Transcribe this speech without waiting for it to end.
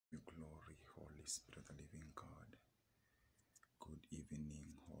Holy Spirit of the living God. Good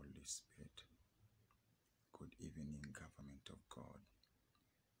evening, Holy Spirit. Good evening, government of God.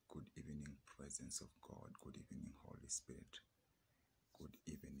 Good evening, presence of God. Good evening, Holy Spirit. Good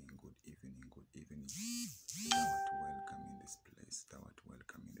evening, good evening, good evening. Thou art welcome in this place. Thou art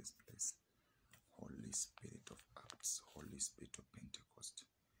welcome in this place. Holy Spirit of Acts, Holy Spirit of Pentecost.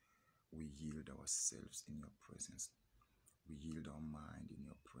 We yield ourselves in your presence. We yield our mind in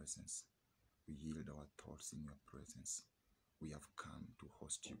your presence. We yield our thoughts in your presence. We have come to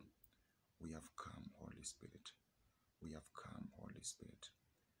host you. We have come, Holy Spirit. We have come, Holy Spirit.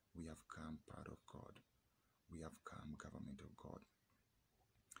 We have come, part of God. We have come, government of God.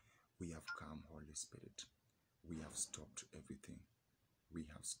 We have come, Holy Spirit. We have stopped everything. We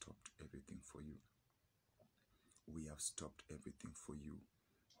have stopped everything for you. We have stopped everything for you,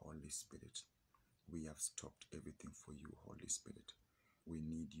 Holy Spirit. We have stopped everything for you, Holy Spirit. We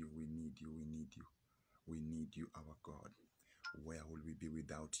need you, we need you, we need you. We need you, our God. Where will we be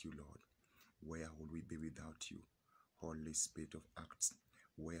without you, Lord? Where will we be without you? Holy Spirit of Acts,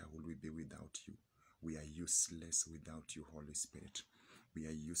 where will we be without you? We are useless without you, Holy Spirit. We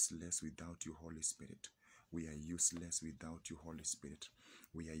are useless without you, Holy Spirit. We are useless without you, Holy Spirit.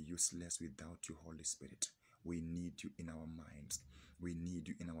 We are useless without you, Holy Spirit. We need you in our minds. We need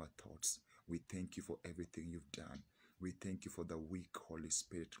you in our thoughts. We thank you for everything you've done. We thank you for the week, Holy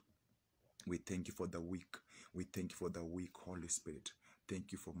Spirit. We thank you for the week. We thank you for the week, Holy Spirit.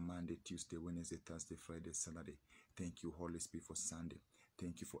 Thank you for Monday, Tuesday, Wednesday, Thursday, Friday, Saturday. Thank you, Holy Spirit, for Sunday.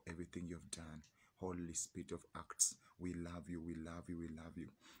 Thank you for everything you've done. Holy Spirit of Acts, we love you, we love you, we love you.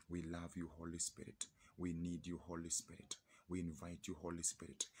 We love you, Holy Spirit. We need you, Holy Spirit. We invite you, Holy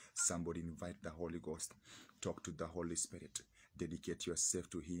Spirit. Somebody invite the Holy Ghost. Talk to the Holy Spirit. Dedicate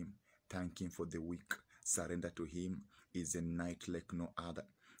yourself to Him. Thank Him for the week. Surrender to Him. Is a night like no other.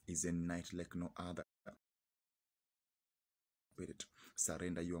 Is a night like no other. Spirit.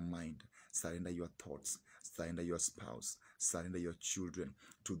 Surrender your mind. Surrender your thoughts. Surrender your spouse. Surrender your children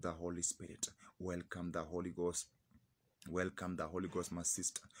to the Holy Spirit. Welcome the Holy Ghost. Welcome the Holy Ghost, my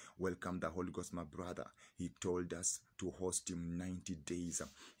sister. Welcome the Holy Ghost, my brother. He told us to host Him 90 days.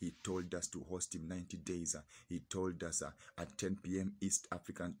 He told us to host Him 90 days. He told us at 10 p.m. East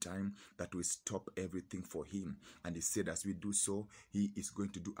African time that we stop everything for Him. And He said as we do so, He is going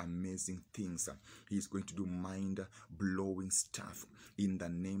to do amazing things. He is going to do mind-blowing stuff in the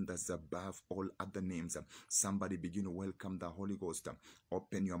name that's above all other names. Somebody begin to welcome the Holy Ghost.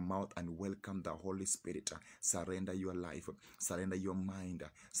 Open your mouth and welcome the Holy Spirit. Surrender your life. Surrender your mind.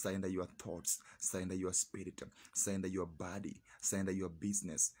 Surrender your thoughts. Surrender your spirit. Surrender your body. Surrender your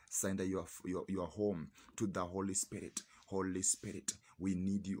business. Surrender your home to the Holy Spirit. Holy Spirit, we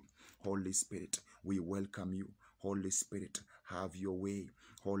need you. Holy Spirit, we welcome you. Holy Spirit, have your way.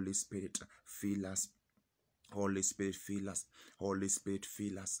 Holy Spirit, fill us. Holy Spirit, fill us. Holy Spirit,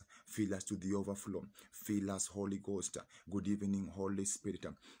 fill us. Fill us to the overflow. Fill us, Holy Ghost. Good evening, Holy Spirit.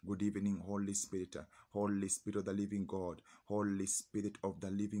 Good evening, Holy Spirit. Holy Spirit of the living God. Holy Spirit of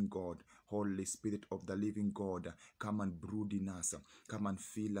the living God. Holy Spirit of the living God. Come and brood in us. Come and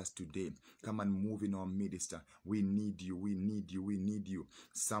fill us today. Come and move in our midst. We need you. We need you. We need you.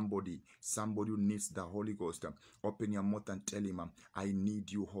 Somebody who needs the Holy Ghost. Open your mouth and tell Him, I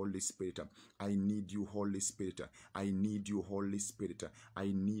need you, Holy Spirit. I need you, Holy Spirit. I need you, Holy Spirit.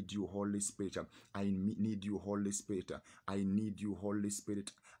 I need you, Holy Spirit. I need you, Holy Spirit. I need you, Holy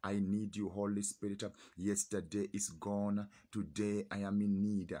Spirit. I need you, Holy Spirit. Yesterday is gone. Today I am in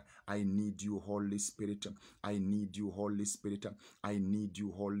need. I need you, Holy Spirit. I need you, Holy Spirit. I need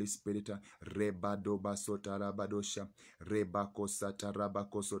you, Holy Spirit. Rebadoba sotarabadosha. Rebako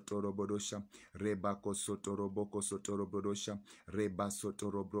satarabako sotorobodosha. Rebako sotoroboko sotorobodosha. Reba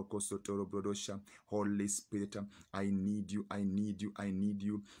sotorobroko sotorobodosha. Holy Spirit, I need you, I need you, I need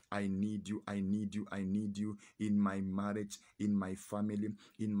you, I need you, I need you, I need you in my marriage, in my family,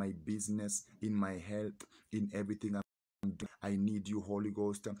 in my business, in my health, in everything I'm doing. I need you, Holy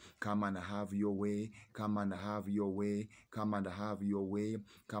Ghost. Come and have your way. Come and have your way. Come and have your way.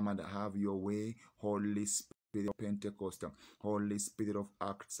 Come and have your way. Holy Spirit of Pentecost, Holy Spirit of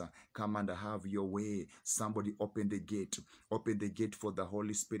Acts, come and have your way. Somebody open the gate. Open the gate for the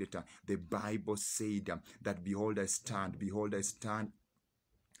Holy Spirit. The Bible said that behold I stand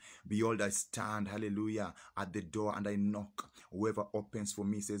Behold, I stand, hallelujah, at the door and I knock. Whoever opens for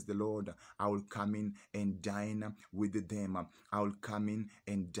me, says the Lord, I will come in and dine with them. I will come in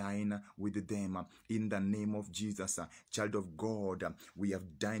and dine with them. In the name of Jesus, child of God, we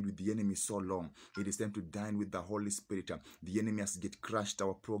have dined with the enemy so long. It is time to dine with the Holy Spirit. The enemy has crushed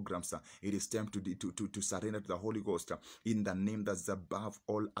our programs. It is time to surrender to the Holy Ghost. In the name that's above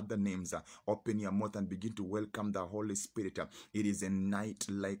all other names, open your mouth and begin to welcome the Holy Spirit. It is a night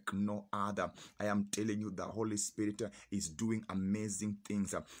like no other. I am telling you, the Holy Spirit is doing amazing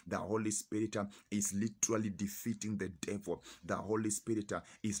things. The Holy Spirit is literally defeating the devil. The Holy Spirit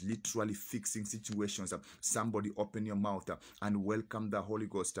is literally fixing situations. Somebody open your mouth and welcome the Holy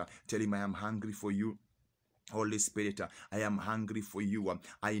Ghost. Tell him, I am hungry for you. Holy Spirit, I am hungry for you.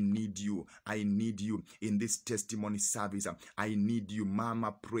 I need you. I need you in this testimony service. I need you.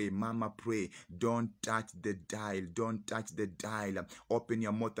 Mama, pray. Mama, pray. Don't touch the dial. Don't touch the dial. Open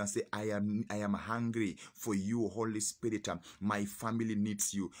your mouth and say, I am hungry for you, Holy Spirit. My family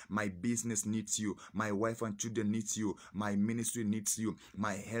needs you. My business needs you. My wife and children needs you. My ministry needs you.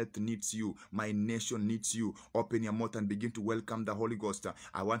 My health needs you. My nation needs you. Open your mouth and begin to welcome the Holy Ghost.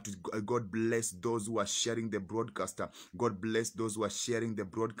 I want to, God bless those who are sharing the broadcaster. God bless those who are sharing the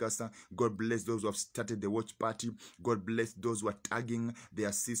broadcaster. God bless those who have started the watch party. God bless those who are tagging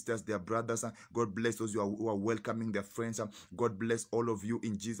their sisters, their brothers. God bless those who are welcoming their friends. God bless all of you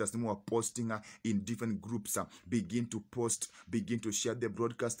in Jesus' name who are posting in different groups. Begin to post, begin to share the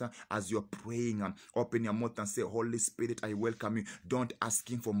broadcaster as you're praying. Open your mouth and say, Holy Spirit, I welcome you. Don't ask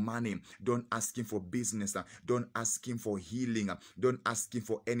him for money. Don't ask him for business. Don't ask him for healing. Don't ask him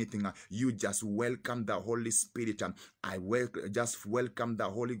for anything. You just welcome the Holy Spirit. I just welcome the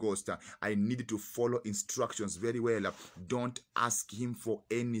Holy Ghost. I need to follow instructions very well. Don't ask him for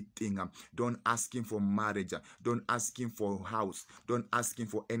anything. Don't ask him for marriage. Don't ask him for house. Don't ask him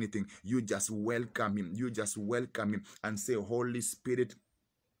for anything. You just welcome him. You just welcome him and say, Holy Spirit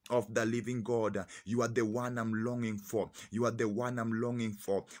of the living God, you are the one I'm longing for. You are the one I'm longing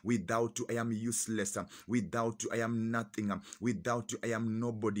for. Without you, I am useless. Without you, I am nothing. Without you, I am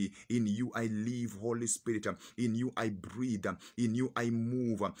nobody. In you, I live, Holy Spirit. In you, I breathe. In you, I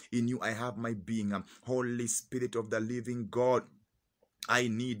move. In you, I have my being. Holy Spirit of the living God, I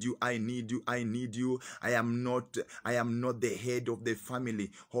need you. I need you. I need you. I am not the head of the family.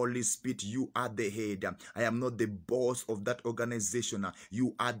 Holy Spirit, you are the head. I am not the boss of that organization.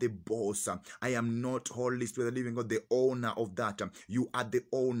 You are the boss. I am not, Holy Spirit, the living God, the owner of that. You are the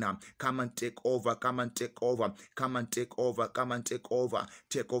owner. Come and take over. Come and take over. Come and take over. Come and take over.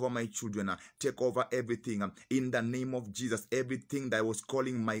 Take over my children. Take over everything. In the name of Jesus, everything that I was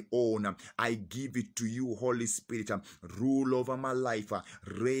calling my own, I give it to you, Holy Spirit. Rule over my life.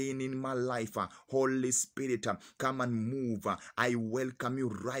 Reign in my life. Holy Spirit, come and move. I welcome you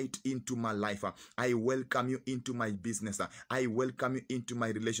right into my life. I welcome you into my business. I welcome you into my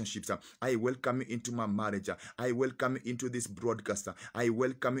relationships. I welcome you into my marriage. I welcome you into this broadcast. I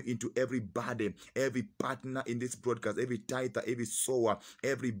welcome you into everybody, every partner in this broadcast, every tither, every sower,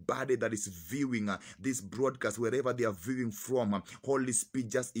 everybody that is viewing this broadcast, wherever they are viewing from. Holy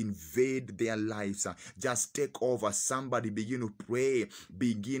Spirit, just invade their lives. Just take over. Somebody begin to pray.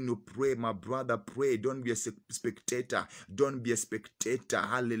 Begin to pray, my brother. Pray. Don't be a spectator. Don't be a spectator.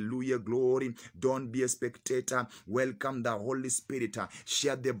 Hallelujah, glory. Don't be a spectator. Welcome the Holy Spirit.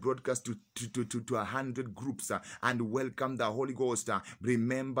 Share the broadcast to 100 groups and welcome the Holy Ghost.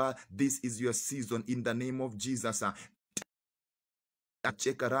 Remember, this is your season in the name of Jesus.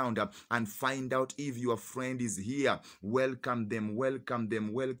 Check around and find out if your friend is here. Welcome them, welcome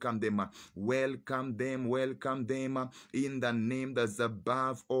them, welcome them, welcome them, welcome them in the name that's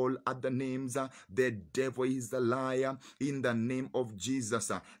above all other names. The devil is a liar in the name of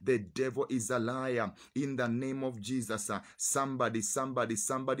Jesus. The devil is a liar in the name of Jesus. Somebody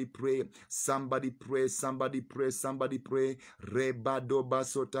pray. Somebody pray. Somebody pray. Somebody pray. Rebado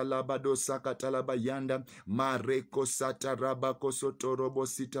basota labado sakatalaba yanda mareko satarabako soto.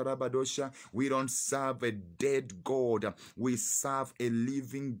 We don't serve a dead God. We serve a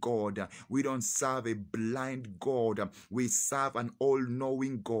living God. We don't serve a blind God. We serve an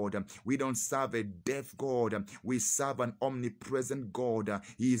all-knowing God. We don't serve a deaf God. We serve an omnipresent God.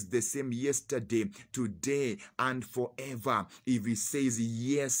 He is the same yesterday, today, and forever. If he says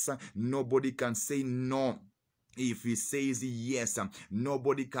yes, nobody can say no. If he says yes,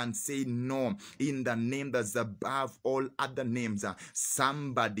 nobody can say no. In the name that's above all other names,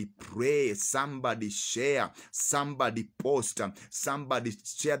 somebody pray, somebody share, somebody post, somebody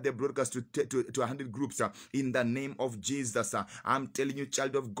share the broadcast to 100 groups. In the name of Jesus, I'm telling you,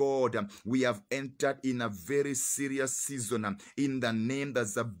 child of God, we have entered in a very serious season. In the name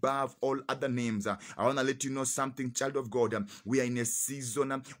that's above all other names, I want to let you know something, child of God. We are in a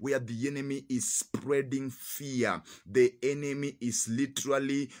season where the enemy is spreading fear. The enemy is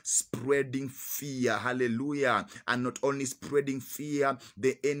literally spreading fear. Hallelujah. And not only spreading fear,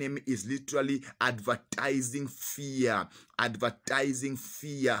 the enemy is literally advertising fear. Advertising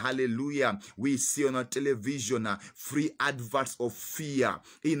fear. Hallelujah. We see on our television free adverts of fear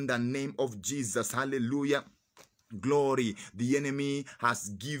in the name of Jesus. Hallelujah. Glory. The enemy has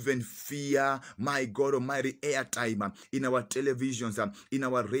given fear, my God Almighty, airtime in our televisions, in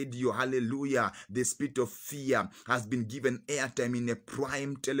our radio. Hallelujah. The spirit of fear has been given airtime in a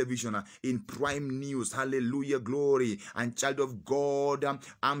prime television, in prime news. Hallelujah. Glory. And child of God,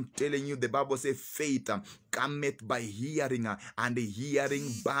 I'm telling you, the Bible says faith cometh by hearing, and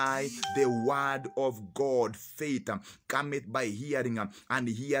hearing by the word of God. Faith cometh by hearing, and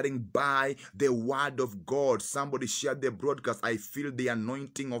hearing by the word of God. Somebody share the broadcast. I feel the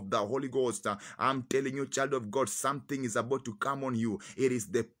anointing of the Holy Ghost. I'm telling you, child of God, something is about to come on you. It is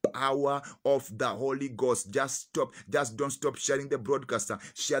the power of the Holy Ghost. Just don't stop sharing the broadcast.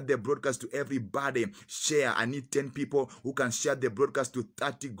 Share the broadcast to everybody. Share. I need 10 people who can share the broadcast to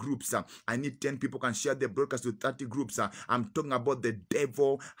 30 groups. I need 10 people who can share the broadcast to 30 groups. I'm talking about the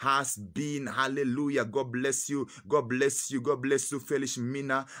devil has been. Hallelujah. God bless you. God bless you. God bless you, Felish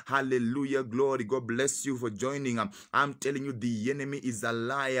Mina. Hallelujah. Glory. God bless you for joining. I'm telling you, the enemy is a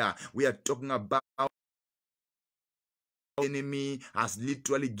liar. We are talking about enemy has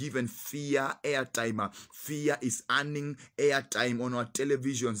literally given fear airtime. Fear is earning airtime on our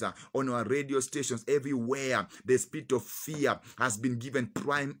televisions, on our radio stations, everywhere. The spirit of fear has been given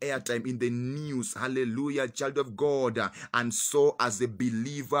prime airtime in the news. Hallelujah, child of God. And so as a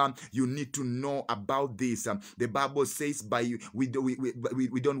believer, you need to know about this. The Bible says we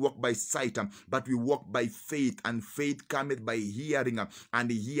don't walk by sight, but we walk by faith, and faith cometh by hearing,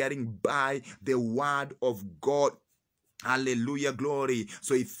 and hearing by the word of God. Hallelujah, glory.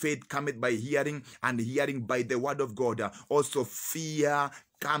 So if faith cometh by hearing, and hearing by the word of God, also fear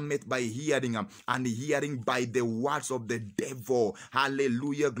cometh by hearing, and hearing by the words of the devil.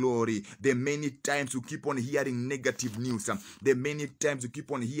 Hallelujah, glory. The many times you keep on hearing negative news, the many times you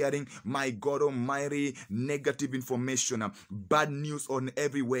keep on hearing, my God Almighty, negative information, bad news on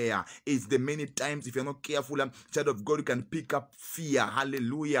everywhere. It's the many times, if you're not careful, child of God, you can pick up fear.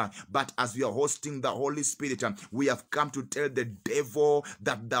 Hallelujah. But as we are hosting the Holy Spirit, we have come to tell the devil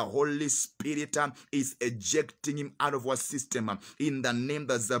that the Holy Spirit is ejecting him out of our system in the name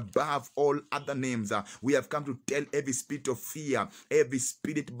that's above all other names. We have come to tell every spirit of fear, every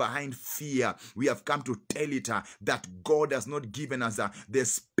spirit behind fear, we have come to tell it that God has not given us the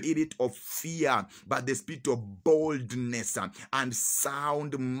spirit of fear, but the spirit of boldness and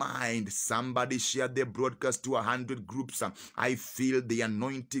sound mind. Somebody share the broadcast to 100 groups. I feel the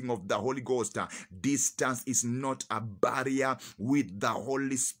anointing of the Holy Ghost. Distance is not a barrier with the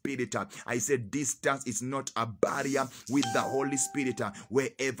Holy Spirit. I said distance is not a barrier with the Holy Spirit.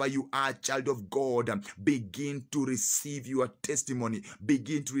 Wherever you are, child of God, begin to receive your testimony.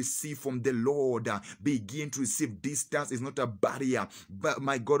 Begin to receive from the Lord. Begin to receive. Distance is not a barrier, but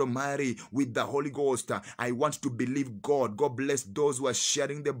my God Almighty, with the Holy Ghost, I want to believe God. God bless those who are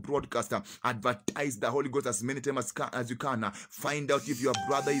sharing the broadcast. Advertise the Holy Ghost as many times as you can. Find out if your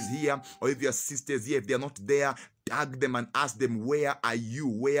brother is here or if your sister is here. If they are not there, tag them and ask them, where are you?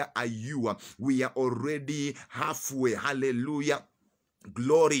 Where are you? We are already halfway. Hallelujah.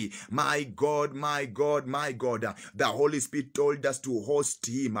 Glory, my God, my God, my God. The Holy Spirit told us to host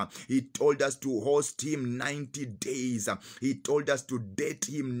him. He told us to host him 90 days. He told us to date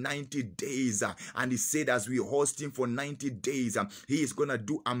him 90 days. And he said as we host him for 90 days, he is going to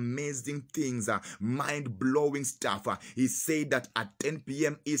do amazing things, mind-blowing stuff. He said that at 10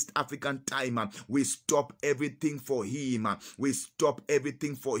 p.m. East African time, we stop everything for him. We stop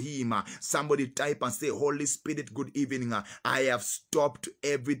everything for him. Somebody type and say, Holy Spirit, good evening. I have stopped stopped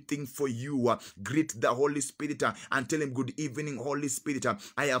everything for you. Greet the Holy Spirit and tell him, good evening, Holy Spirit.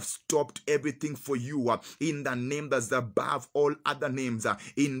 I have stopped everything for you in the name that's above all other names.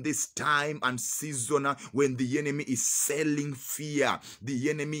 In this time and season when the enemy is selling fear, the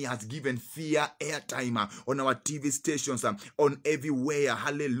enemy has given fear airtime on our TV stations, on everywhere.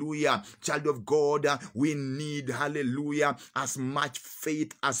 Hallelujah. Child of God, we need, hallelujah, as much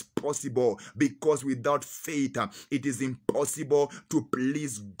faith as possible, because without faith it is impossible to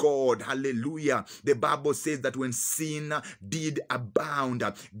please God. Hallelujah. The Bible says that when sin did abound,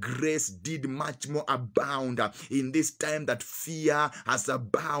 grace did much more abound. In this time that fear has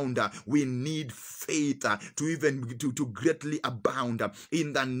abound, we need faith to greatly abound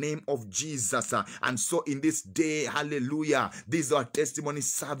in the name of Jesus. And so in this day, hallelujah, this is our testimony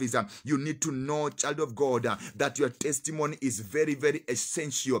service. You need to know, child of God, that your testimony is very, very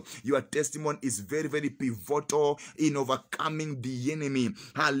essential. Your testimony is very, very pivotal in overcoming the enemy.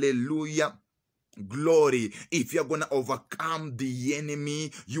 Hallelujah. Glory. If you're gonna overcome the enemy,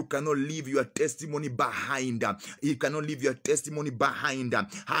 you cannot leave your testimony behind. You cannot leave your testimony behind.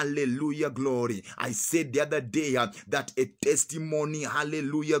 Hallelujah. Glory. I said the other day that a testimony,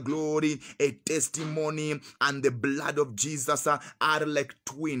 hallelujah, glory, a testimony and the blood of Jesus are like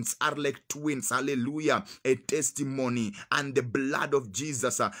twins. Hallelujah. A testimony and the blood of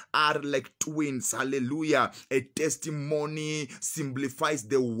Jesus are like twins. Hallelujah. A testimony simplifies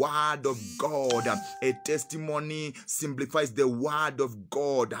the word of God. A testimony simplifies the word of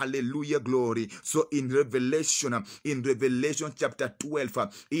God. Hallelujah. Glory. So in Revelation chapter 12,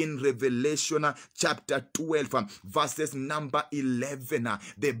 verses number 11,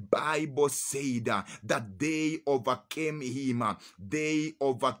 the Bible said that they overcame him. They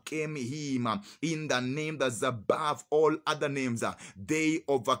overcame him in the name that's above all other names. They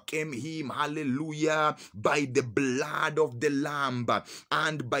overcame him, hallelujah, by the blood of the Lamb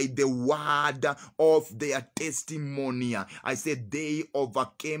and by the word of their testimony. I said they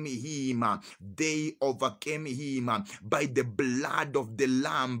overcame him. They overcame him by the blood of the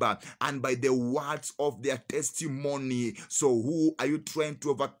Lamb and by the words of their testimony. So who are you trying to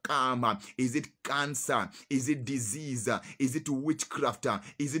overcome? Is it cancer? Is it disease? Is it witchcraft?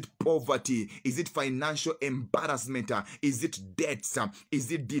 Is it poverty? Is it financial embarrassment? Is it debts?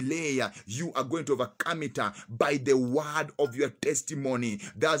 Is it delay? You are going to overcome it by the word of your testimony.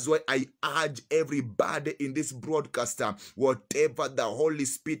 That's why I urge everybody in this broadcast, whatever the Holy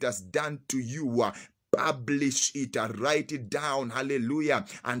Spirit has done to you, publish it, write it down, hallelujah,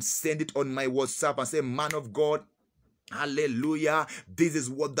 and send it on my WhatsApp and say, man of God, hallelujah, this is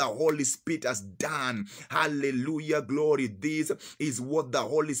what the Holy Spirit has done. Hallelujah, glory. This is what the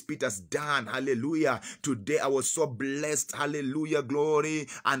Holy Spirit has done. Hallelujah. Today I was so blessed. Hallelujah, glory.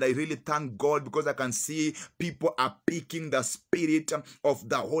 And I really thank God because I can see people are picking the Spirit of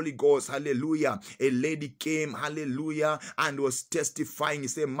the Holy Ghost. Hallelujah. A lady came, hallelujah, and was testifying. He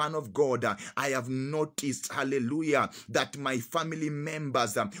said, man of God, I have noticed, hallelujah, that my family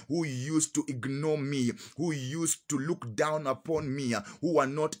members who used to ignore me, who used to look down upon me, who are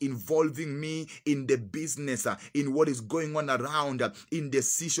not involving me in the business, in what is going on around, in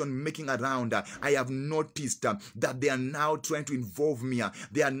decision making around, I have noticed that they are now trying to involve me.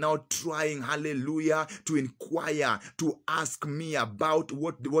 They are now trying, hallelujah, to inquire, to ask me about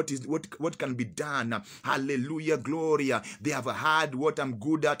what can be done. Hallelujah, glory. They have heard what I'm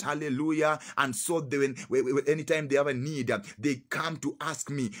good at. Hallelujah. And so they, anytime they have a need, they come to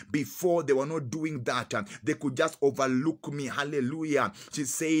ask me. Before, they were not doing that. They could just overlook me. Hallelujah. She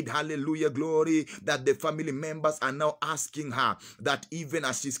said, hallelujah, glory, that the family members are now asking her that even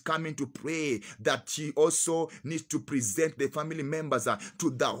as she's coming to pray, that she also needs to present the family members to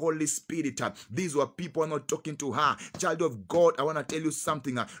the Holy Spirit. These were people not talking to her. Child of God, I want to tell you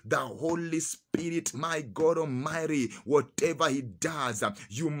something. The Holy Spirit, my God Almighty, whatever he does,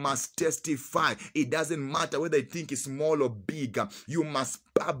 you must testify. It doesn't matter whether you think it's small or big. You must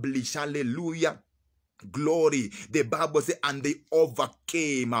publish. Hallelujah. Glory. The Bible says, and they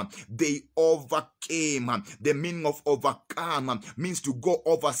overcame. They overcame. The meaning of overcome means to go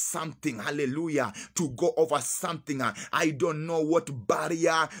over something. Hallelujah. To go over something. I don't know what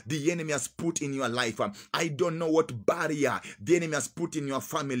barrier the enemy has put in your life. I don't know what barrier the enemy has put in your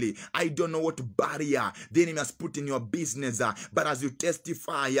family. I don't know what barrier the enemy has put in your business. But as you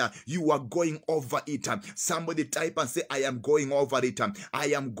testify, you are going over it. Somebody type and say, I am going over it. I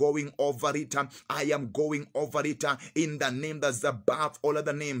am going over it. I am am going over it in the name that's above all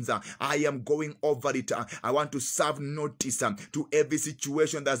other names. I am going over it. I want to serve notice to every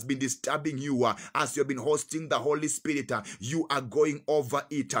situation that's been disturbing you as you have been hosting the Holy Spirit. You are going over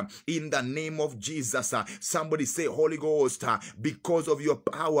it in the name of Jesus. Somebody say, Holy Ghost, because of your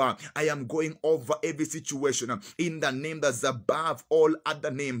power, I am going over every situation in the name that's above all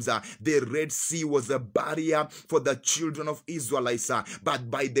other names. The Red Sea was a barrier for the children of Israelites, but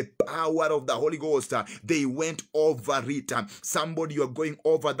by the power of the Holy Ghost, they went over it. Somebody, you are going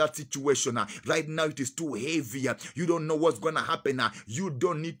over that situation. Right now, it is too heavy. You don't know what's going to happen. You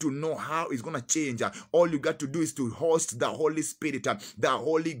don't need to know how it's going to change. All you got to do is to host the Holy Spirit. The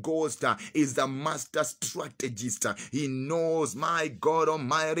Holy Ghost is the master strategist. He knows, my God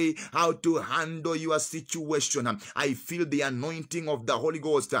Almighty, how to handle your situation. I feel the anointing of the Holy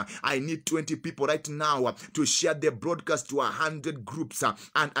Ghost. I need 20 people right now to share the broadcast to 100 groups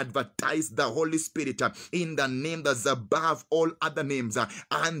and advertise the Holy Spirit in the name that's above all other names.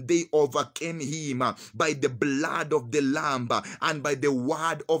 And they overcame him by the blood of the Lamb and by the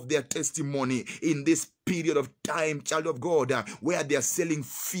word of their testimony. In this period of time, child of God, where they are selling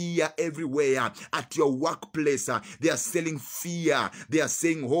fear everywhere, at your workplace, they are selling fear. They are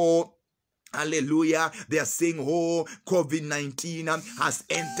saying, oh, hallelujah. They are saying, oh, COVID-19 has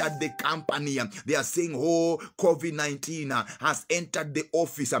entered the company. They are saying, oh, COVID-19 has entered the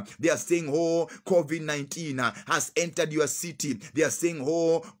office. They are saying, oh, COVID-19 has entered your city. They are saying,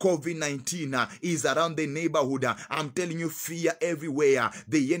 oh, COVID-19 is around the neighborhood. I'm telling you, fear everywhere.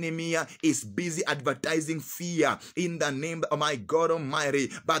 The enemy is busy advertising fear in the name of my God Almighty.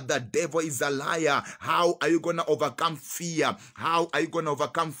 But the devil is a liar. How are you going to overcome fear? How are you going to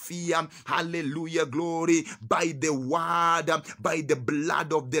overcome fear? Hallelujah, glory. By the word, by the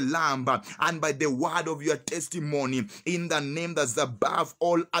blood of the Lamb, and by the word of your testimony, in the name that's above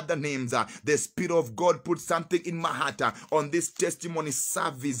all other names. The Spirit of God put something in my heart on this testimony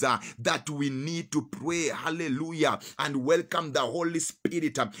service that we need to pray, hallelujah, and welcome the Holy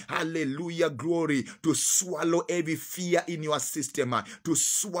Spirit, hallelujah, glory, to swallow every fear in your system, to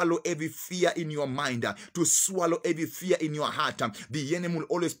swallow every fear in your mind, to swallow every fear in your heart. The enemy will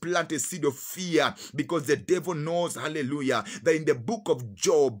always plant a seed of fear, because the devil knows, hallelujah, that in the book of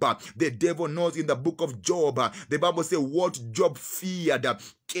Job, the devil knows in the book of Job, the Bible says what Job feared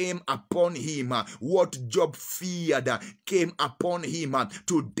came upon him. What Job feared came upon him.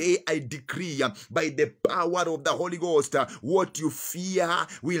 Today I decree by the power of the Holy Ghost, what you fear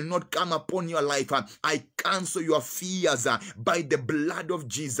will not come upon your life. I cancel your fears by the blood of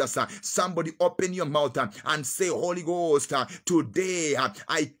Jesus. Somebody open your mouth and say, Holy Ghost, today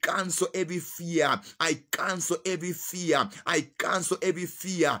I cancel every fear. I cancel every fear. I cancel every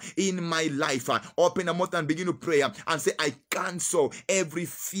fear in my life. Open your mouth and begin to pray and say, I cancel every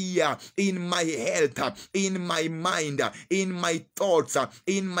fear in my health, in my mind, in my thoughts,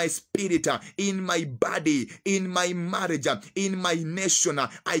 in my spirit, in my body, in my marriage, in my nation.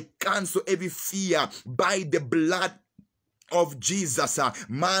 I cancel every fear by the blood of Jesus.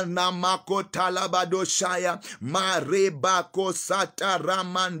 Mana mako talabado shaya marebako sata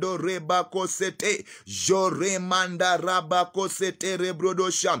ramando rebako sete jore manda rabako sete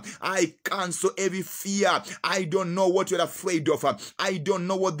rebrodosha. I cancel every fear. I don't know what you're afraid of. I don't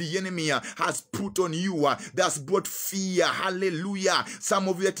know what the enemy has put on you that's brought fear. Hallelujah. Some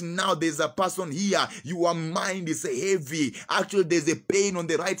of you right now, there's a person here, your mind is heavy. Actually, there's a pain on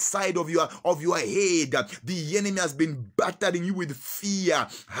the right side of your head. The enemy has been battering you with fear.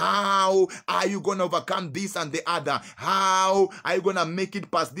 How are you going to overcome this and the other? How are you going to make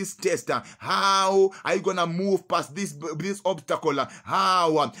it past this test? How are you going to move past this obstacle?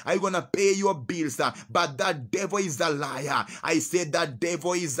 How are you going to pay your bills? But that devil is a liar. I said that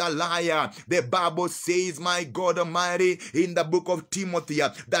devil is a liar. The Bible says, my God Almighty, in the book of Timothy,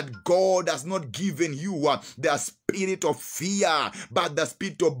 that God has not given you the spirit of fear, but the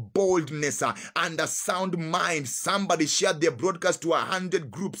spirit of boldness and a sound mind. Somebody share their broadcast to 100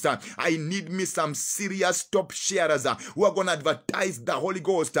 groups. I need me some serious top sharers who are going to advertise the Holy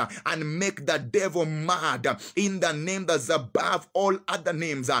Ghost and make the devil mad in the name that's above all other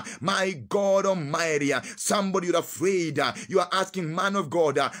names. My God Almighty, somebody you're afraid. You are asking, man of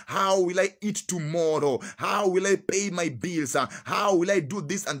God, how will I eat tomorrow? How will I pay my bills? How will I do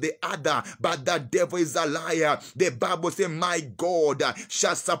this and the other? But the devil is a liar. The Bible says, my God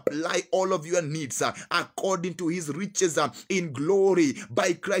shall supply all of your needs according to his riches in glory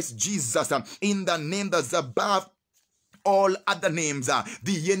by Christ Jesus, in the name that's above all other names.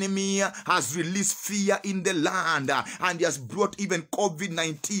 The enemy has released fear in the land, and he has brought even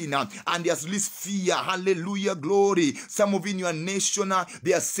COVID-19, and he has released fear. Hallelujah, glory. Some of in your nation,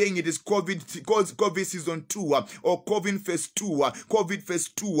 they are saying it is COVID season 2, or COVID phase 2, COVID phase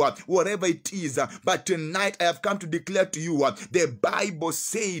 2, whatever it is. But tonight I have come to declare to you, the Bible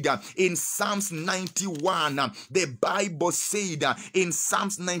said in Psalms 91, the Bible said in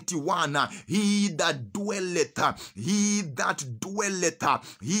Psalms 91, he that dwelleth, he that dwelleth,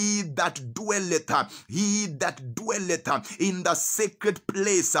 he that dwelleth, he that dwelleth in the sacred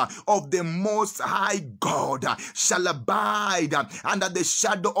place of the Most High God shall abide under the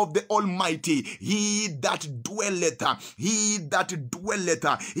shadow of the Almighty. He that dwelleth, he that dwelleth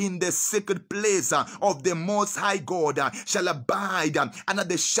in the sacred place of the Most High God shall abide under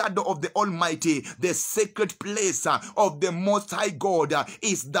the shadow of the Almighty. The sacred place of the Most High God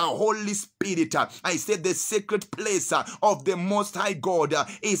is the Holy Spirit. I said the sacred place of the Most High God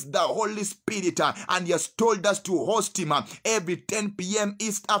is the Holy Spirit, and he has told us to host him every 10 p.m.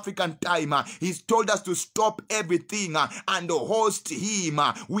 East African time. He's told us to stop everything and host him.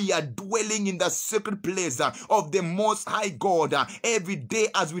 We are dwelling in the sacred place of the Most High God every day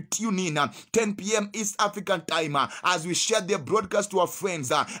as we tune in 10 p.m. East African time, as we share the broadcast to our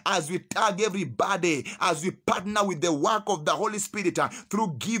friends, as we tag everybody, as we partner with the work of the Holy Spirit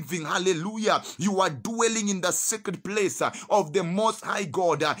through giving. Hallelujah. You are dwelling in the sacred place of the Most High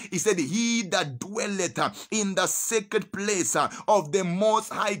God. He said, he that dwelleth in the sacred place of the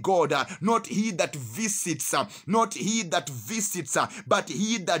Most High God, not he that visits, not he that visits, but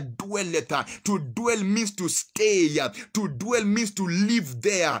he that dwelleth. To dwell means to stay, to dwell means to live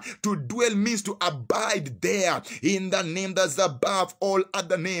there, to dwell means to abide there. In the name that's above all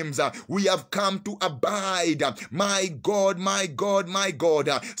other names, we have come to abide. My God, my God, my God.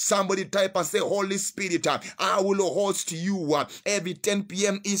 Somebody type and say, Holy Spirit, I will host you every 10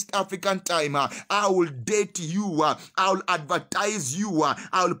 p.m. East African time. I will date you. I will advertise you.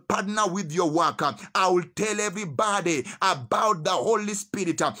 I will partner with your work. I will tell everybody about the Holy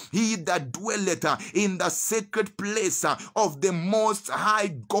Spirit. He that dwelleth in the sacred place of the Most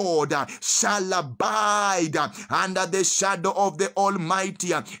High God shall abide under the shadow of the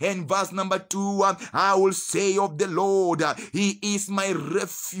Almighty. And verse number 2, I will say of the Lord, he is my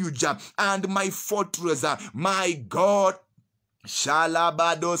refuge and my fortress, my God.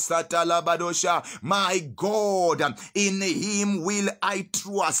 Shalabadosa talabadosha. My God, in him will I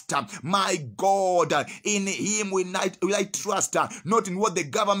trust. My God, in him will I trust. Not in what the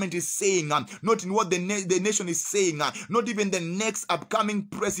government is saying, not in what the nation is saying, not even the next upcoming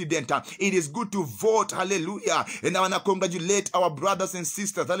president. It is good to vote. Hallelujah. And I want to congratulate our brothers and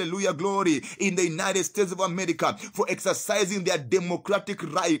sisters, hallelujah, glory, in the United States of America for exercising their democratic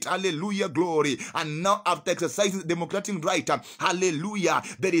right. Hallelujah, glory. And now after exercising the democratic right, hallelujah,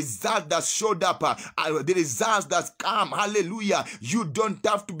 the result that showed up, the results that come, hallelujah, you don't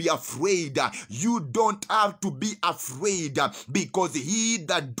have to be afraid. You don't have to be afraid, because he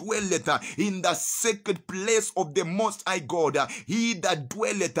that dwelleth in the sacred place of the Most High God, he that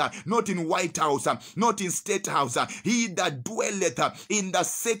dwelleth not in White House, not in State House, he that dwelleth in the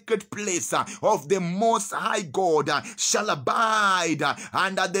sacred place of the Most High God shall abide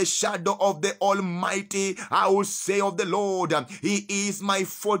under the shadow of the Almighty. I will say of the Lord, he is my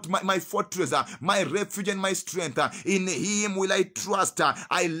fortress, my refuge and my strength. In him will I trust.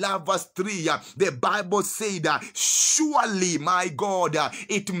 I love verse 3. The Bible said, surely, my God,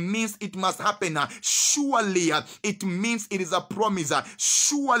 it means it must happen. Surely, it means it is a promise.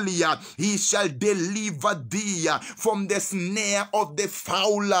 Surely, he shall deliver thee from the snare of the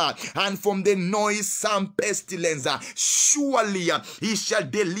fowler and from the noisome pestilence. Surely, he shall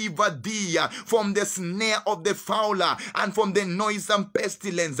deliver thee from the snare of the fowler and from the noisome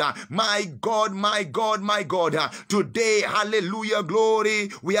pestilence. My God, my God, my God. Today, hallelujah, glory,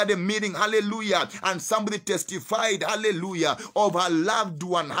 we had a meeting, hallelujah, and somebody testified, hallelujah, of her loved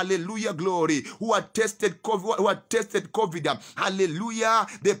one, hallelujah, glory, who had tested COVID, hallelujah.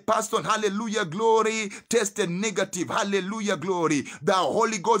 The person, hallelujah, glory, tested negative, hallelujah, glory. The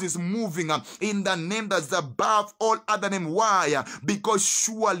Holy Ghost is moving in the name that's above all other name. Why? Because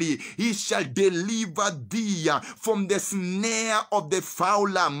surely he shall deliver thee from the snare snare of the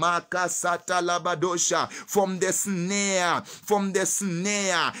fowler, makasata labadosha, from the snare,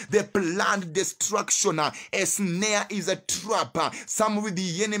 the planned destruction. A snare is a trap. Some of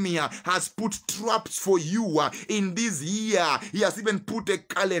the enemy has put traps for you in this year. He has even put a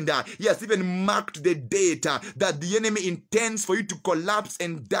calendar. He has even marked the date that the enemy intends for you to collapse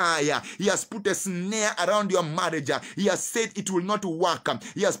and die. He has put a snare around your marriage. He has said it will not work.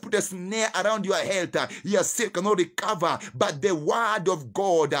 He has put a snare around your health. He has said cannot recover. But the word of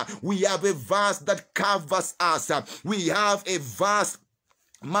God, we have a verse that covers us. We have a verse,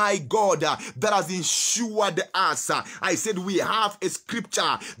 my God, that has ensured us. I said we have a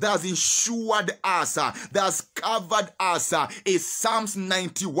scripture that has ensured us, that has covered us. Is Psalms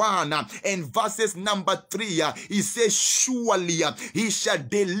 91 and verses number 3. He says, surely he shall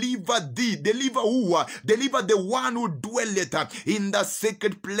deliver thee. Deliver who? Deliver the one who dwelleth in the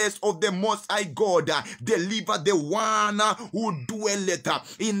sacred place of the Most High God. Deliver the one who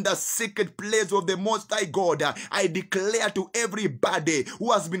dwelleth in the sacred place of the Most High God. I declare to everybody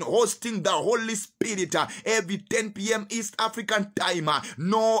who has been hosting the Holy Spirit every 10 p.m. East African time,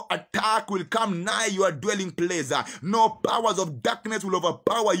 no attack will come nigh your dwelling place. No powers of darkness will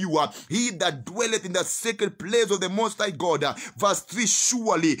overpower you. He that dwelleth in the sacred place of the Most High God. Verse 3,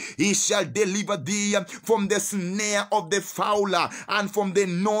 surely he shall deliver thee from the snare of the fowler and from the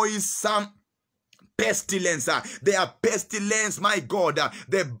noisome pestilence. They are pestilence, my God.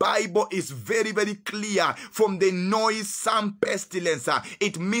 The Bible is very, very clear. From the noisome pestilence,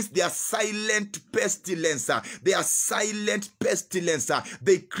 it means they are silent pestilence. They are silent pestilence.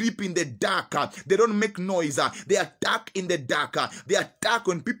 They creep in the dark. They don't make noise. They attack in the dark. They attack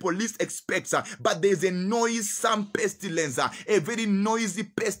when people least expect. But there is a noisome pestilence, a very noisy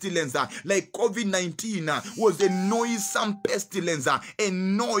pestilence. Like COVID-19 was a noisome pestilence, a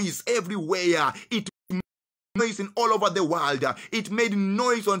noise everywhere. It noise in all over the world. It made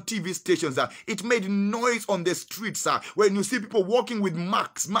noise on TV stations. It made noise on the streets. When you see people walking with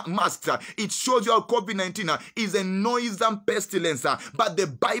masks, it shows you how COVID-19 is a noisome pestilence. But the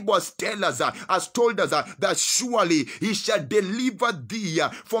Bible has told us that surely he shall deliver thee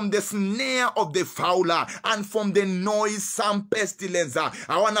from the snare of the fowler and from the noisome pestilence.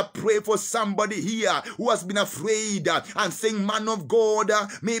 I want to pray for somebody here who has been afraid and saying, man of God,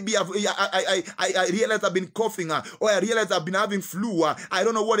 maybe I realize I've been coughing, or I realize I've been having flu. I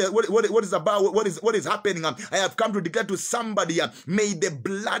don't know what is about, what is happening. I have come to declare to somebody, may the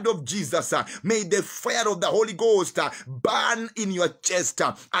blood of Jesus, may the fire of the Holy Ghost burn in your chest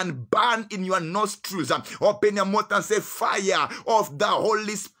and burn in your nostrils. Open your mouth and say, fire of the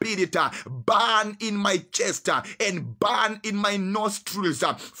Holy Spirit, burn in my chest and burn in my nostrils.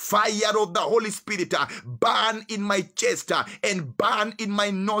 Fire of the Holy Spirit, burn in my chest and burn in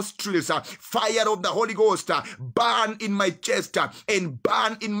my nostrils. Fire of the Holy Ghost, burn in my chest and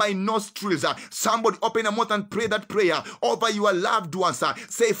burn in my nostrils. Somebody open your mouth and pray that prayer over your loved ones.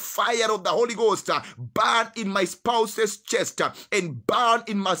 Say, fire of the Holy Ghost, burn in my spouse's chest and burn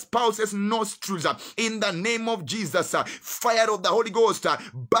in my spouse's nostrils. In the name of Jesus, fire of the Holy Ghost,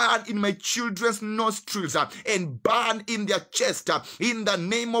 burn in my children's nostrils and burn in their chest. In the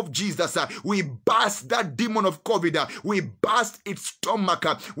name of Jesus, we burst that demon of COVID. We burst its stomach.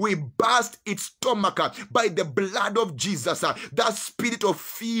 We burst its stomach by the blood of Jesus. That spirit of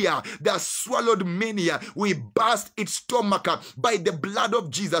fear that swallowed many, we burst its stomach by the blood of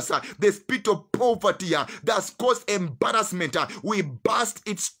Jesus. The spirit of poverty that's caused embarrassment, we burst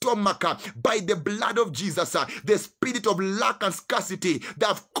its stomach by the blood of Jesus. The spirit of lack and scarcity that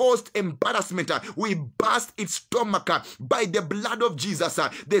have caused embarrassment, we burst its stomach by the blood of Jesus.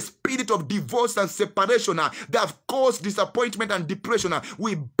 The spirit of divorce and separation that have caused disappointment and depression,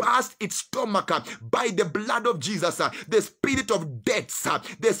 we burst its stomach by the blood of Jesus. The spirit of debts,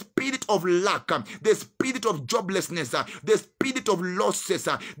 the spirit of lack, the spirit of joblessness, the spirit of losses,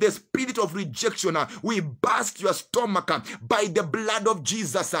 the spirit of rejection, we burst your stomach by the blood of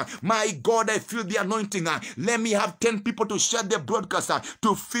Jesus. My God, I feel the anointing. Let me have 10 people to share the broadcast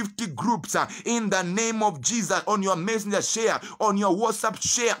to 50 groups in the name of Jesus. On your messenger share, on your WhatsApp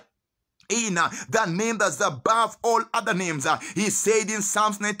share, in the name that's above all other names. He said in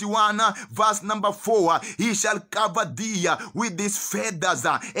Psalms 91 verse number 4, he shall cover thee with his feathers,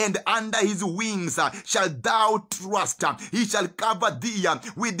 and under his wings shalt thou trust. He shall cover thee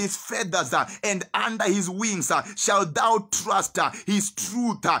with his feathers, and under his wings shalt thou trust. His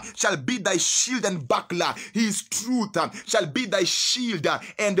truth shall be thy shield and buckler. His truth shall be thy shield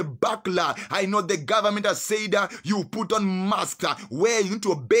and buckler. I know the government has said you put on masks where you need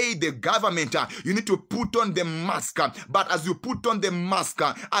to obey the government. government, you need to put on the mask. But as you put on the mask,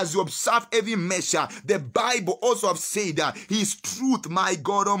 as you observe every measure, the Bible also have said, His truth, my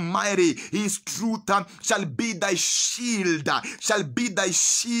God Almighty, His truth shall be thy shield, shall be thy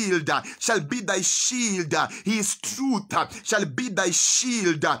shield, shall be thy shield. His truth shall be thy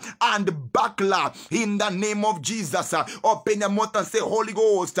shield and buckler in the name of Jesus. Open your mouth and say, Holy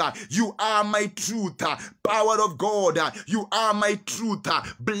Ghost, you are my truth, power of God, you are my truth,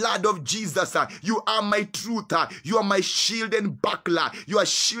 blood of Jesus, you are my truth, you are my shield and buckler, you are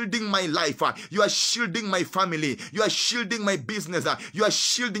shielding my life, you are shielding my family, you are shielding my business, you are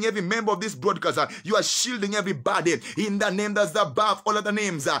shielding every member of this broadcast, you are shielding everybody in the name that's above all other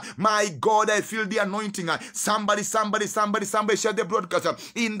names. My God, I feel the anointing. Somebody share the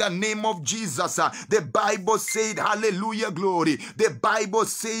broadcast in the name of Jesus. The Bible said, hallelujah, glory. The Bible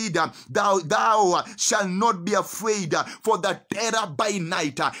said, thou shalt not be afraid for the terror by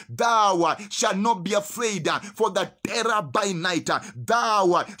night. Thou shalt not be afraid for the terror by night.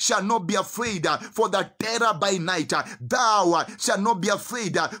 Thou shalt not be afraid for the terror by night. Thou shalt not be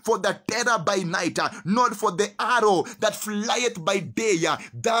afraid for the terror by night, not for the arrow that flieth by day.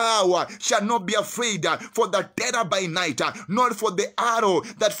 Thou shalt not be afraid for the terror by night, not for the arrow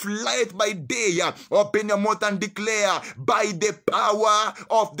that flieth by day. Open your mouth and declare, by the power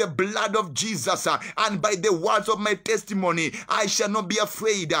of the blood of Jesus and by the words of my testimony, I shall not be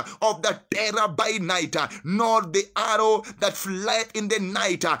afraid of the terror by night, nor the arrow that flieth in the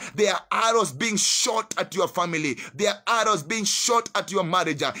night. There are arrows being shot at your family. There are arrows being shot at your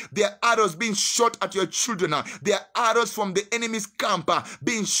marriage. There are arrows being shot at your children. There are arrows from the enemy's camp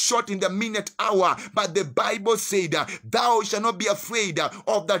being shot in the minute hour. But the Bible said, thou shalt not be afraid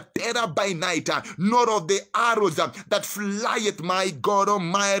of the terror by night, nor of the arrows that flieth, my God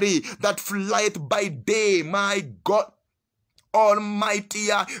Almighty, that flieth by day, my God Almighty.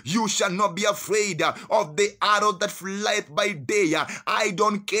 You shall not be afraid of the arrow that flieth by day. I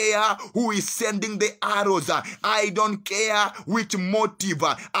don't care who is sending the arrows. I don't care which motive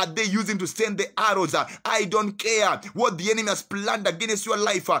are they using to send the arrows. I don't care what the enemy has planned against your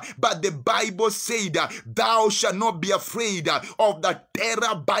life. But the Bible said, thou shalt not be afraid of the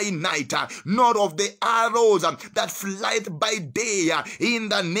terror by night, nor of the arrows that flieth by day, in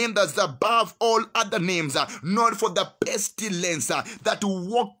the name that's above all other names, not for the pestilence that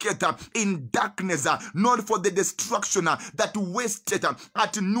walketh in darkness, not for the destruction that wasteth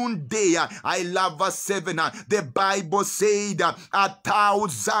at noonday. I love verse 7. The Bible said,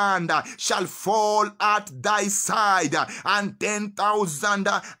 1,000 shall fall at thy side, and 10,000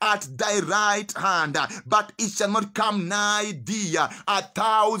 at thy right hand, but it shall not come nigh thee.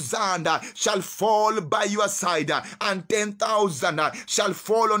 1,000 shall fall by your side, and 10,000 shall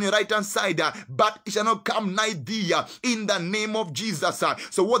fall on your right hand side, but it shall not come nigh thee, in the name of Jesus.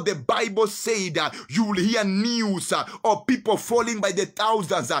 So what the Bible said, you will hear news of people falling by the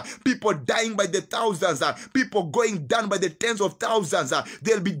thousands, people dying by the thousands, people going down by the tens of thousands.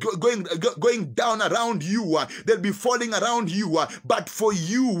 They'll be going down around you, they'll be falling around you, but for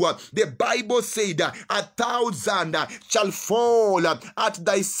you, the Bible said, 1,000 shall fall at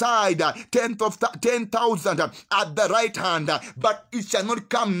thy side, 10,000 at the right hand, but it shall not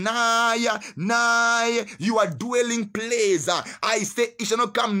come nigh your dwelling place. I say it shall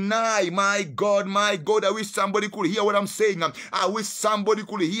not come nigh. My God, I wish somebody could hear what I'm saying. I wish somebody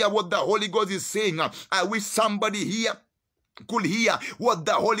could hear what the Holy Ghost is saying. I wish somebody here could hear what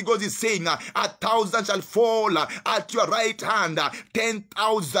the Holy Ghost is saying. 1,000 shall fall at your right hand,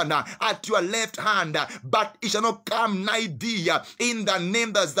 10,000 at your left hand, but it shall not come nigh thee, in the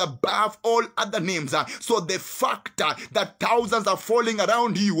name that's above all other names. So the fact that thousands are falling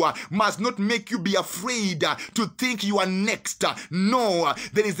around you must not make you be afraid to think you are next. No,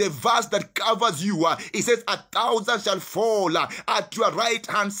 there is a verse that covers you. It says 1,000 shall fall at your right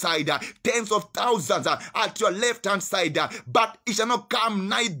hand side, tens of thousands at your left hand side, but it shall not come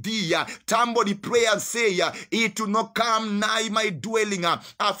nigh thee. Somebody pray and say, it will not come nigh my dwelling.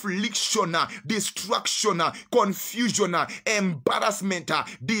 Affliction, destruction, confusion, embarrassment,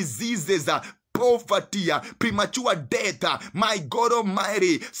 diseases, poverty, premature death, my God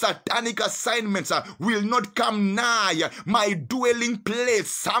Almighty, satanic assignments will not come nigh my dwelling place.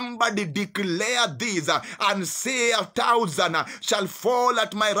 Somebody declare this and say, 1,000 shall fall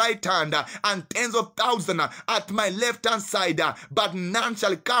at my right hand, and tens of thousands at my left hand side, but none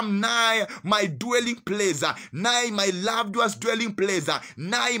shall come nigh my dwelling place, nigh my loved one's dwelling place,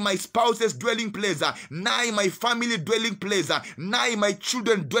 nigh my spouse's dwelling place, nigh my family dwelling place, nigh my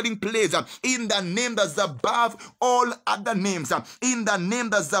children dwelling place, in the name that's above all other names, in the name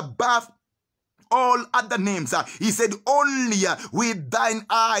that's above all other names. He said, only with thine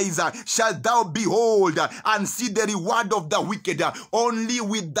eyes shalt thou behold and see the reward of the wicked. Only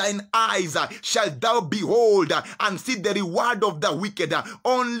with thine eyes shalt thou behold and see the reward of the wicked.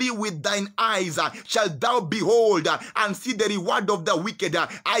 Only with thine eyes shalt thou behold and see the reward of the wicked.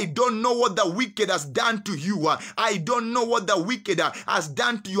 I don't know what the wicked has done to you. I don't know what the wicked has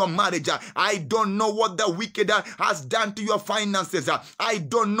done to your marriage. I don't know what the wicked has done to your finances. I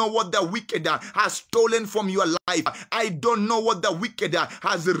don't know what the wicked has stolen from your life. I don't know what the wicked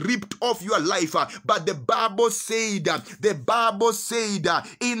has ripped off your life. But the Bible said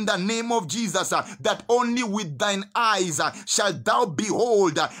in the name of Jesus that only with thine eyes shalt thou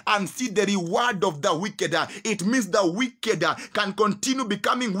behold and see the reward of the wicked. It means the wicked can continue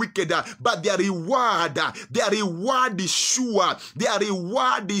becoming wicked, but their reward is sure. Their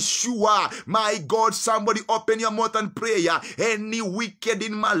reward is sure. My God, somebody open your mouth and pray. Any wicked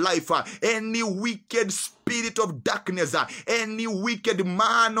in my life, any wicked spirit of darkness, any wicked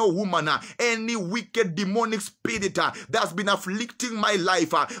man or woman, any wicked demonic spirit that's been afflicting my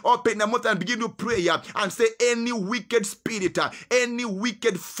life, open your mouth and begin to pray and say, any wicked spirit, any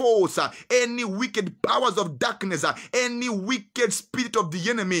wicked force, any wicked powers of darkness, any wicked spirit of the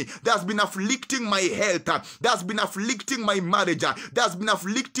enemy that's been afflicting my health, that's been afflicting my marriage, that's been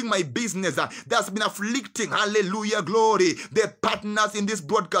afflicting my business, that's been afflicting, hallelujah, glory, the partners in this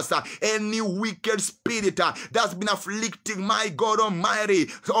broadcast, any wicked spirit that's been afflicting, my God Almighty,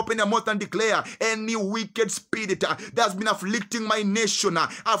 open your mouth and declare, any wicked spirit that's been afflicting my nation,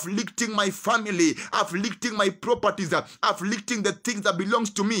 afflicting my family, afflicting my properties, afflicting the things that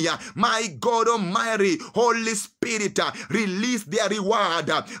belongs to me, my God Almighty, Holy Spirit, release their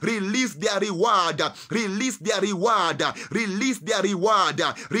reward, release their reward, release their reward, release their reward,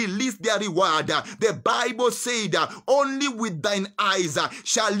 release their reward. The Bible said, only with thine eyes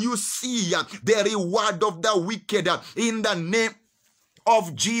shall you see the reward of the wicked. In the name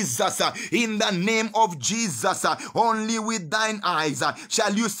of Jesus, in the name of Jesus, only with thine eyes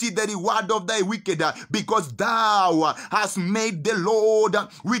shall you see the reward of thy wicked, because thou hast made the Lord,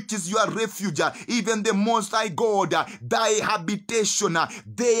 which is your refuge, even the Most High God, thy habitation.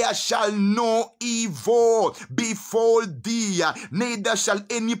 There shall no evil befall thee, neither shall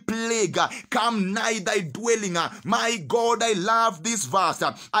any plague come nigh thy dwelling. My God, I love this verse.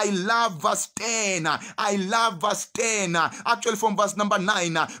 I love verse 10. I love verse 10. Actually, from verse number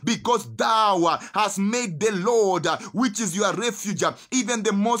 9, because thou hast made the Lord, which is your refuge, even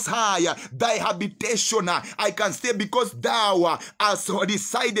the Most High, thy habitation. I can say, because thou hast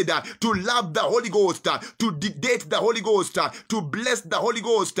decided to love the Holy Ghost, to dictate the Holy Ghost, to bless the Holy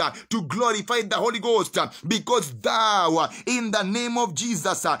Ghost, to glorify the Holy Ghost, because thou, in the name of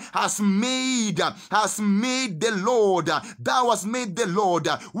Jesus, hast made the Lord, thou hast made the Lord,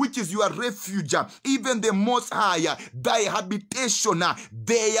 which is your refuge, even the Most High, thy habitation.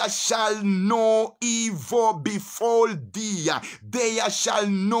 There shall no evil befall thee. There shall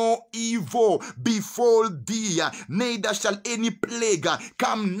no evil befall thee. Neither shall any plague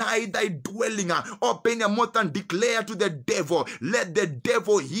come nigh thy dwelling. Open your mouth and declare to the devil, let the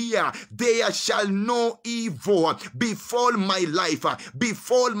devil hear. There shall no evil befall my life,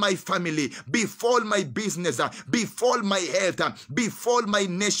 befall my family, befall my business, befall my health, befall my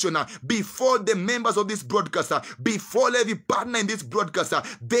nation, befall the members of this broadcast, befall every partner in this broadcast.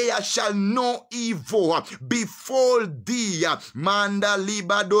 There shall no evil befall thee. Manda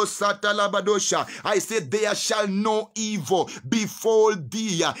libado satalabadosha. I said, there shall no evil befall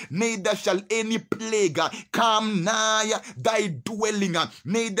thee, neither shall any plague come nigh thy dwelling.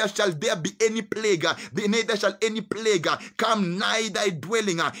 Neither shall there be any plague, neither shall any plague come nigh thy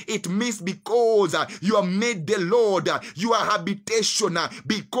dwelling. It means because you have made the Lord your habitation,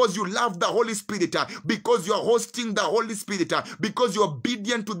 because you love the Holy Spirit, because you are hosting the Holy Spirit, because you are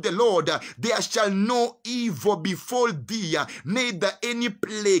obedient to the Lord, there shall no evil befall thee, neither any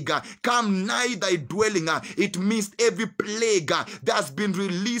plague come nigh thy dwelling. It means every plague that's been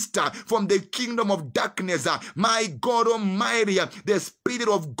released from the kingdom of darkness, my God Almighty, the Spirit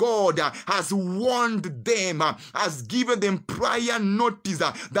of God has warned them, has given them prior notice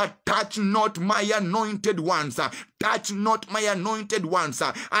that touch not my anointed ones, touch not my anointed ones,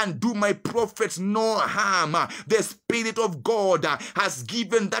 and do my prophets no harm. The Spirit of God has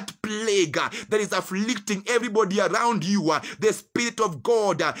given that plague that is afflicting everybody around you. The Spirit of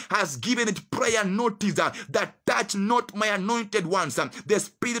God has given it prior notice that touch not my anointed ones. The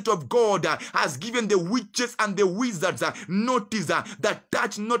Spirit of God has given the witches and the wizards notice that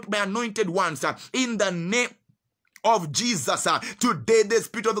touch not my anointed ones. In the name of Jesus. Today the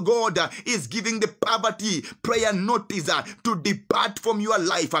Spirit of God is giving the poverty prayer notice to depart from your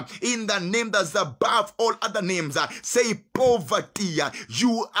life in the name that's above all other names. Say, poverty,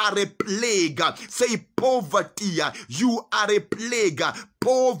 you are a plague. Say, poverty, you are a plague.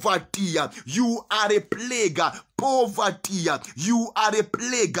 Poverty, you are a plague. Poverty, you are a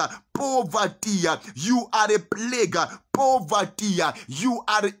plague. Poverty, you are a plague. Poverty, you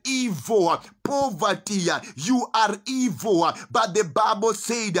are evil. Poverty, you are evil. But the Bible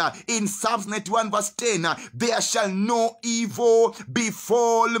said in Psalms 91 verse 10, there shall no evil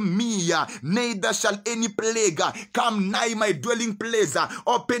befall me, neither shall any plague come nigh my dwelling place.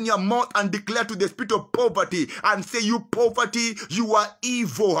 Open your mouth and declare to the spirit of poverty and say, you poverty, you are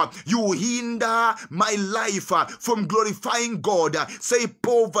evil. You hinder my life from glorifying God. Say,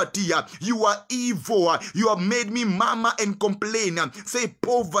 poverty, you are evil. You have made me mama and complain. Say,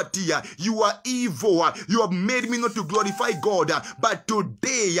 poverty, you are evil. You have made me not to glorify God. But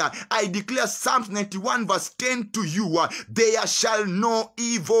today I declare Psalms 91 verse 10 to you. There shall no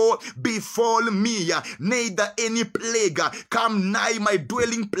evil befall me, neither any plague come nigh my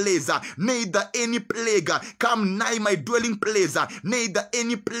dwelling place. Neither any plague come nigh my dwelling place. Neither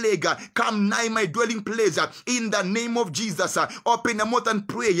any plague come nigh my dwelling place. In the name of Jesus, open your mouth and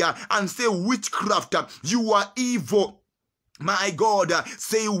pray and say, witchcraft, you are evil. My God,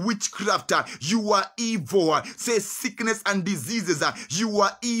 say witchcraft, you are evil. Say sickness and diseases, you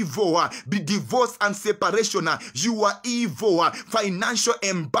are evil. Be divorce and separation, you are evil. Financial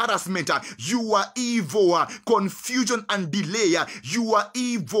embarrassment, you are evil. Confusion and delay, you are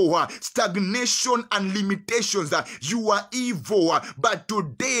evil. Stagnation and limitations, you are evil. But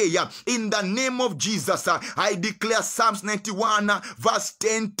today, in the name of Jesus, I declare Psalms 91 verse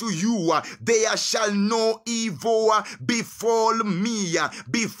 10 to you. There shall no evil befall me,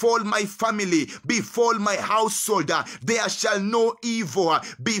 befall my family, befall my household. There shall no evil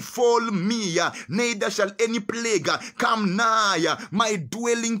befall me, neither shall any plague come nigh my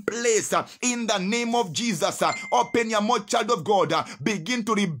dwelling place. In the name of Jesus, open your mouth, child of God. Begin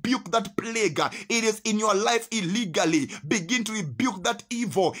to rebuke that plague. It is in your life illegally. Begin to rebuke that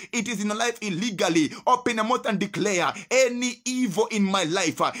evil. It is in your life illegally. Open your mouth and declare, any evil in my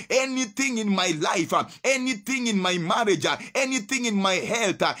life, anything in my life, anything in my marriage, anything in my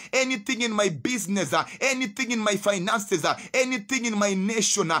health, anything in my business, anything in my finances, anything in my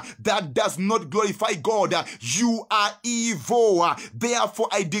nation that does not glorify God, you are evil. Therefore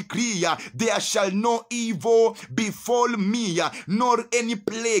I decree, there shall no evil befall me, nor any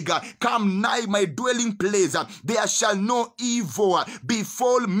plague come nigh my dwelling place. There shall no evil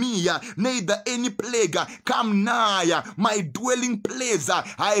befall me, neither any plague come nigh my dwelling place.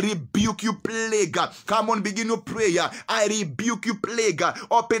 I rebuke you, plague. Come on, begin to pray. I rebuke you, plague.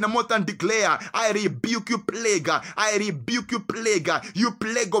 Open the mouth and declare, I rebuke you, plague. I rebuke you, plague. You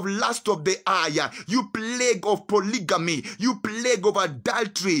plague of lust of the eye. You plague of polygamy. You plague of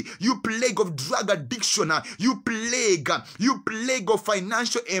adultery. You plague of drug addiction. You plague of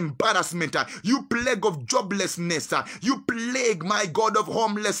financial embarrassment. You plague of joblessness. You plague, my God, of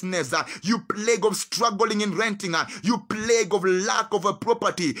homelessness. You plague of struggling in renting. You plague of lack of a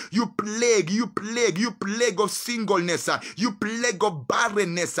property. You plague of singleness. You plague of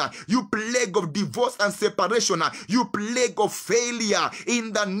barrenness. You plague of divorce and separation. You plague of failure.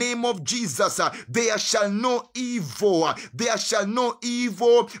 In the name of Jesus, there shall no evil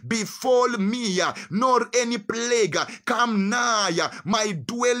befall me, nor any plague come nigh my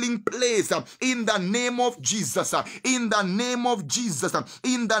dwelling place. In the name of Jesus, in the name of Jesus,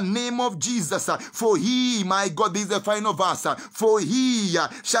 in the name of Jesus. For he, my God, this is the final verse. For he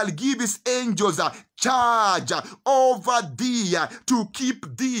shall give his angels charge over thee to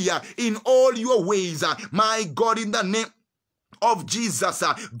keep thee in all your ways. My God, in the name of Jesus,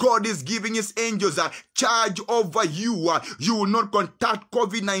 God is giving his angels charge over you. You will not contact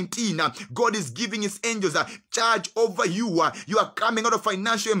COVID-19. God is giving his angels charge over you. You are coming out of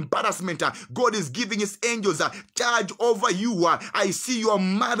financial embarrassment. God is giving his angels charge over you. I see your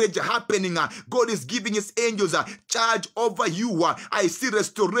marriage happening. God is giving his angels charge over you. I see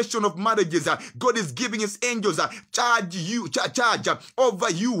restoration of marriages. God is giving his angels charge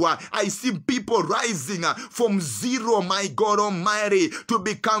over you. I see people rising from zero, my God Almighty, to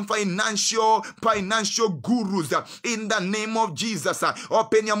become financial financial gurus in the name of Jesus.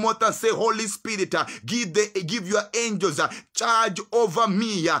 Open your mouth and say, Holy Spirit, give your angels charge over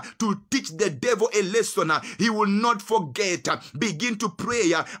me to teach the devil a lesson he will not forget. Begin to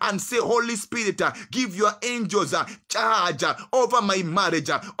pray and say, Holy Spirit, give your angels charge over my marriage,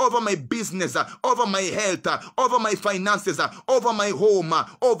 over my business, over my health, over my finances, over my home,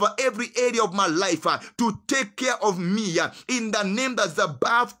 over every area of my life, to take care of me in the name that's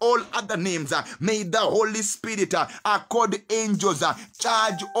above all other names. May the Holy Spirit accord angels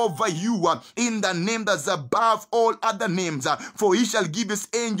charge over you in the name that's above all other names. For he shall give his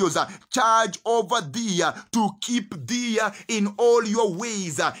angels charge over thee to keep thee in all your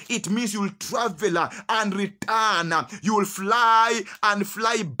ways. It means you will travel and return. You will fly and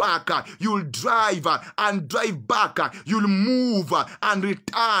fly back. You will drive and drive back. You will move and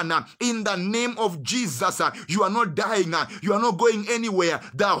return in the name of Jesus. You are not dying. You are not going anywhere.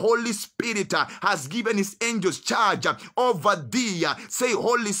 The Holy Spirit has given his angels charge over thee. Say,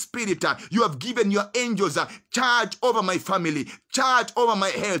 Holy Spirit, you have given your angels charge over my family, charge over my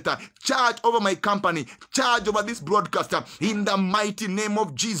health, charge over my company, charge over this broadcast. In the mighty name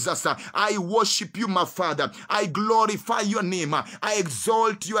of Jesus, I worship you, my Father. I glorify your name. I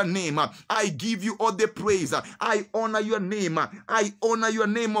exalt your name. I give you all the praise. I honor your name. I honor your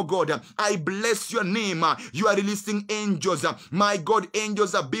name, oh God. I bless your name. You are releasing angels. My God,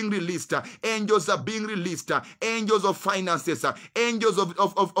 angels are being released. Angels are being released. Angels of finances. Angels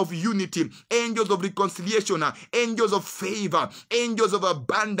of unity. Angels of reconciliation. Angels of favor. Angels of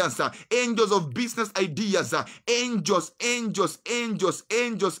abundance. Angels of business ideas. Angels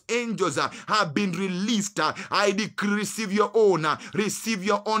have been released. I decree, receive your own. Receive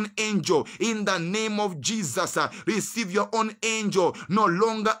your own angel in the name of Jesus. Receive your own angel. No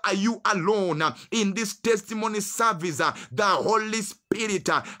longer are you alone in this testimony service. The Holy Spirit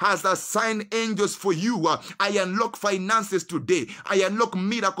has assigned angels for you. I unlock finances today. I unlock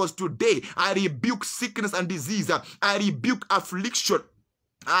miracles today. I rebuke sickness and disease. I rebuke affliction.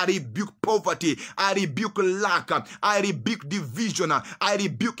 I rebuke poverty. I rebuke lack. I rebuke division. I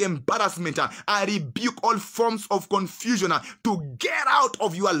rebuke embarrassment. I rebuke all forms of confusion to get out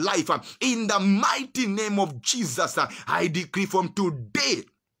of your life. In the mighty name of Jesus, I decree from today,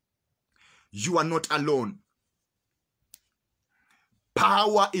 you are not alone.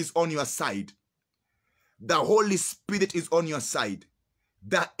 Power is on your side. The Holy Spirit is on your side.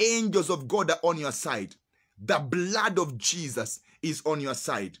 The angels of God are on your side. The blood of Jesus is on your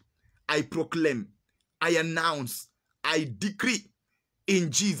side. I proclaim, I announce, I decree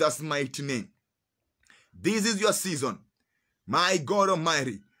in Jesus' mighty name. This is your season. My God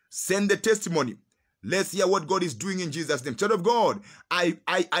Almighty, send the testimony. Let's hear what God is doing in Jesus' name. Child of God,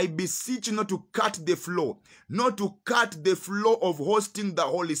 I beseech you not to cut the flow. Not to cut the flow of hosting the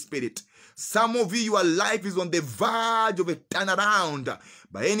Holy Spirit. Some of you, your life is on the verge of a turnaround.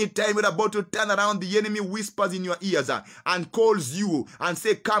 But anytime you're about to turn around, the enemy whispers in your ears and calls you and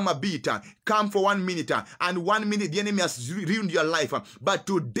say, come a bit, come for 1 minute. And 1 minute, the enemy has ruined your life. But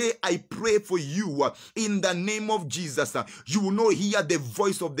today, I pray for you in the name of Jesus. You will not hear the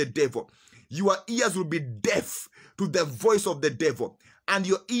voice of the devil. Your ears will be deaf to the voice of the devil. And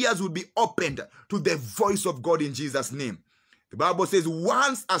your ears will be opened to the voice of God in Jesus' name. The Bible says,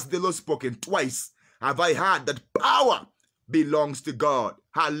 once has the Lord spoken, twice have I heard that power belongs to God.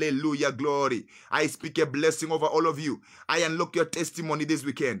 Hallelujah, glory. I speak a blessing over all of you. I unlock your testimony this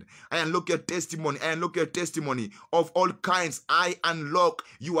weekend. I unlock your testimony. I unlock your testimony of all kinds. I unlock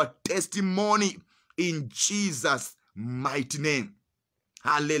your testimony in Jesus' mighty name.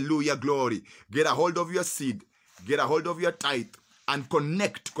 Hallelujah, glory. Get a hold of your seed. Get a hold of your tithe and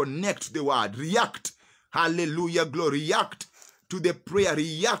connect the word. React. Hallelujah, glory. React to the prayer.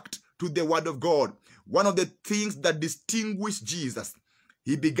 React to the word of God. One of the things that distinguished Jesus,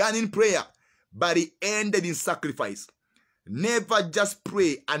 he began in prayer, but he ended in sacrifice. Never just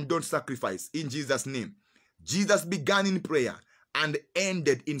pray and don't sacrifice in Jesus' name. Jesus began in prayer and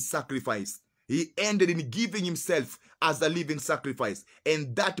ended in sacrifice. He ended in giving himself as a living sacrifice,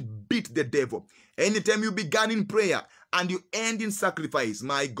 and that beat the devil. Anytime you began in prayer and you end in sacrifice,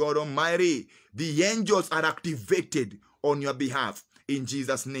 my God Almighty, the angels are activated on your behalf in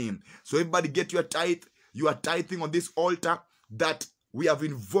Jesus' name. So everybody get your tithe. You are tithing on this altar that we have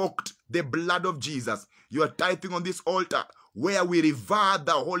invoked the blood of Jesus. You are tithing on this altar where we revere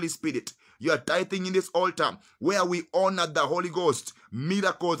the Holy Spirit. You are tithing in this altar where we honor the Holy Ghost.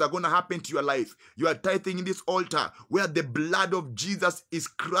 Miracles are going to happen to your life. You are tithing in this altar where the blood of Jesus is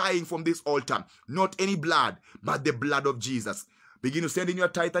crying from this altar. Not any blood, but the blood of Jesus. Begin to send in your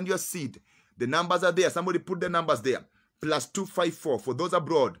tithe and your seed. The numbers are there. Somebody put the numbers there. +254 for those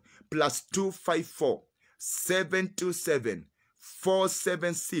abroad. +254 727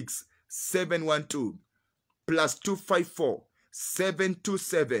 476 712 +254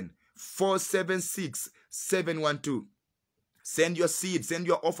 727 476 712. Send your seed, send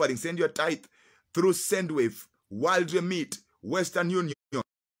your offering, send your tithe through Sendwave, Wild Remit, Western Union.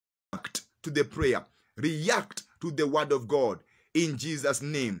 React to the prayer. React to the word of God. In Jesus'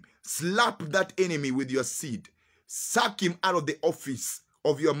 name. Slap that enemy with your seed. Sack him out of the office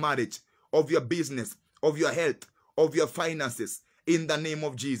of your marriage, of your business, of your health, of your finances. In the name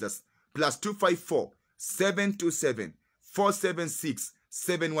of Jesus. +254 727 476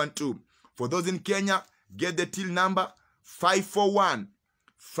 712. For those in Kenya, get the till number 541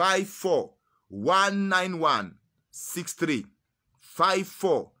 54 191 63.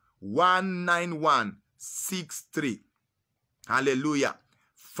 54 191 63. Hallelujah.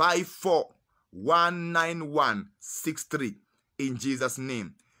 54 191 63. In Jesus'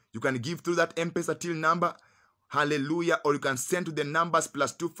 name. You can give through that M-Pesa till number. Hallelujah. Or you can send to the numbers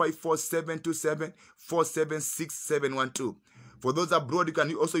 +254 727 476 712. For those abroad, you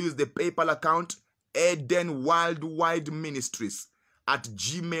can also use the PayPal account Eden Worldwide Ministries at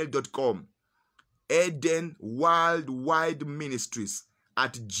gmail.com. Eden Worldwide Ministries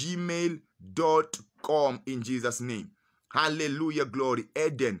at gmail.com in Jesus' name. Hallelujah, glory.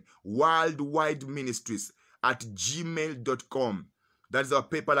 Eden Worldwide Ministries at gmail.com. That is our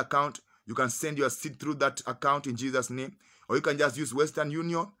PayPal account. You can send your seed through that account in Jesus' name. Or you can just use Western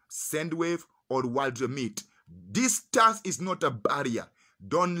Union, Sendwave, or Wild Remit. Distance is not a barrier.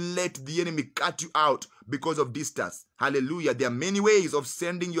 Don't let the enemy cut you out because of distance. Hallelujah. There are many ways of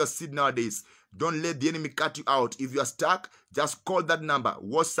sending your seed nowadays. Don't let the enemy cut you out. If you are stuck, just call that number.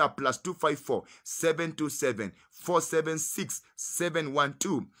 WhatsApp +254 727 476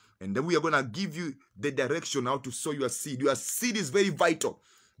 712. And then we are going to give you the direction how to sow your seed. Your seed is very vital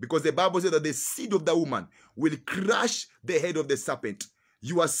because the Bible says that the seed of the woman will crush the head of the serpent.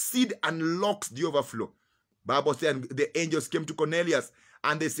 Your seed unlocks the overflow. Bible says, and the angels came to Cornelius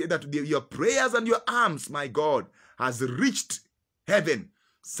and they said that your prayers and your alms, my God, has reached heaven.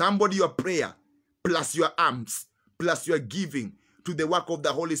 Somebody, your prayer plus your alms plus your giving to the work of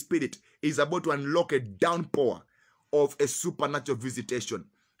the Holy Spirit is about to unlock a downpour of a supernatural visitation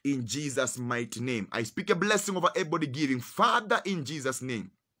in Jesus' mighty name. I speak a blessing over everybody giving. Father, in Jesus' name,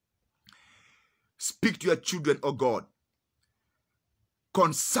 speak to your children, oh God,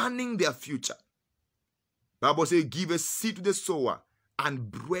 concerning their future. Bible says, give a seed to the sower and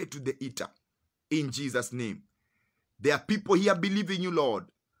bread to the eater. In Jesus' name. There are people here believing you, Lord,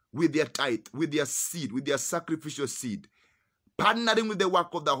 with their tithe, with their seed, with their sacrificial seed, partnering with the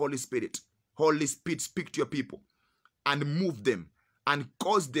work of the Holy Spirit. Holy Spirit, speak to your people and move them and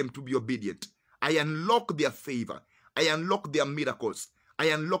cause them to be obedient. I unlock their favor. I unlock their miracles. I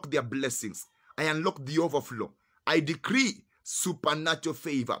unlock their blessings. I unlock the overflow. I decree supernatural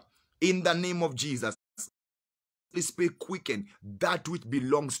favor in the name of Jesus. Holy Spirit, quicken that which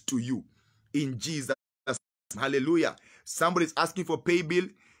belongs to you in Jesus' name. Hallelujah. Somebody is asking for pay bill.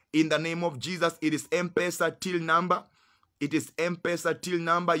 In the name of Jesus, it is M-Pesa till number. It is M-Pesa till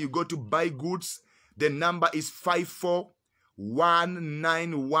number. You go to buy goods. The number is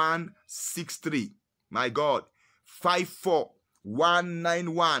 5419163. My God.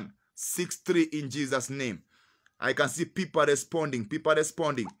 5419163 in Jesus' name. I can see people responding. People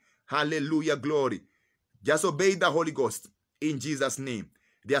responding. Hallelujah, glory. Just obey the Holy Ghost in Jesus' name.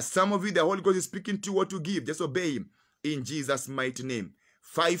 There are some of you, the Holy Ghost is speaking to you what to give. Just obey him in Jesus' mighty name.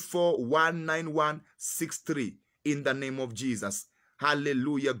 5419163 in the name of Jesus.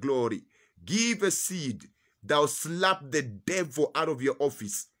 Hallelujah, glory. Give a seed that will slap the devil out of your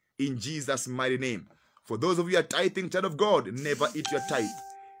office in Jesus' mighty name. For those of you who are tithing, child of God, never eat your tithe.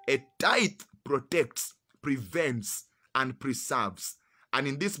 A tithe protects, prevents, and preserves. And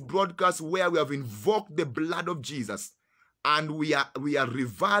in this broadcast where we have invoked the blood of Jesus and we are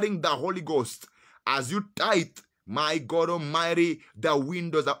revering the Holy Ghost, as you tithe, my God Almighty, the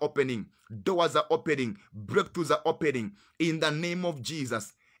windows are opening, doors are opening, breakthroughs are opening in the name of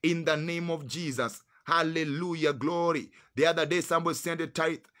Jesus. In the name of Jesus. Hallelujah, glory. The other day somebody sent a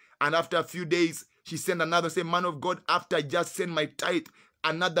tithe and after a few days she sent another, say, man of God, after I just sent my tithe,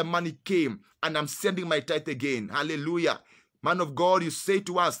 another money came and I'm sending my tithe again. Hallelujah. Man of God, you say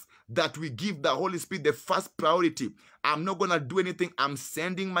to us that we give the Holy Spirit the first priority. I'm not going to do anything. I'm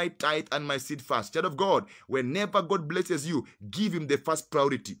sending my tithe and my seed first. Child of God, whenever God blesses you, give him the first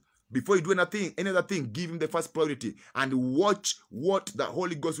priority. Before you do anything, any other thing, give him the first priority and watch what the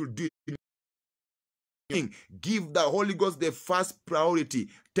Holy Ghost will do. Give the Holy Ghost the first priority.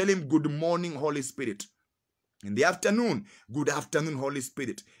 Tell him, good morning, Holy Spirit. In the afternoon, good afternoon, Holy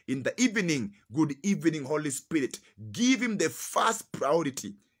Spirit. In the evening, good evening, Holy Spirit. Give him the first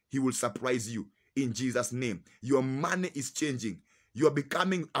priority. He will surprise you in Jesus' name. Your money is changing. You are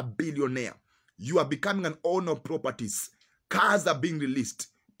becoming a billionaire. You are becoming an owner of properties. Cars are being released.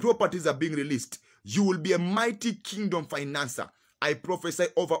 Properties are being released. You will be a mighty kingdom financer. I prophesy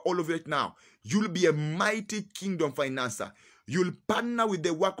over all of it now. You'll be a mighty kingdom financer. You'll partner with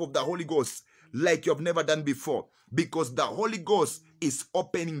the work of the Holy Ghost like you have never done before, because the Holy Ghost is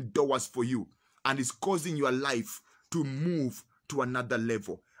opening doors for you and is causing your life to move to another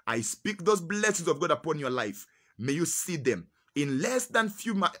level. I speak those blessings of God upon your life. May you see them in less than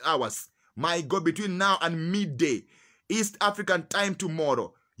few hours. My God, between now and midday, East African time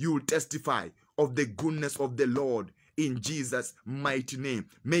tomorrow, you will testify of the goodness of the Lord in Jesus' mighty name.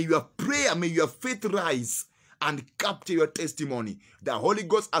 May your prayer, may your faith rise and capture your testimony. The Holy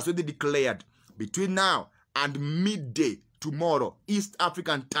Ghost has already declared, between now and midday tomorrow, East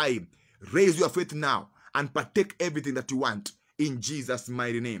African time, raise your faith now and partake everything that you want in Jesus'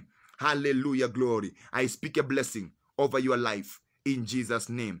 mighty name. Hallelujah, glory. I speak a blessing over your life in Jesus'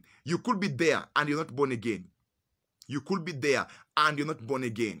 name. You could be there and you're not born again. You could be there and you're not born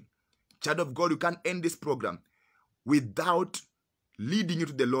again. Child of God, you can't end this program without leading you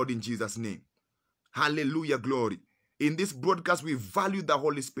to the Lord in Jesus' name. Hallelujah, glory. In this broadcast, we value the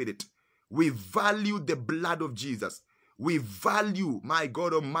Holy Spirit. We value the blood of Jesus. We value, my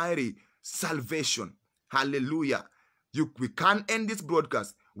God Almighty, salvation. Hallelujah. We can't end this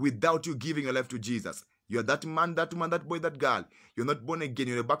broadcast without you giving your life to Jesus. You're that man, that woman, that boy, that girl. You're not born again.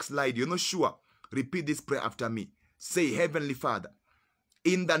 You're a backslide. You're not sure. Repeat this prayer after me. Say, Heavenly Father,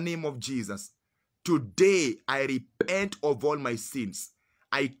 in the name of Jesus, today I repent of all my sins.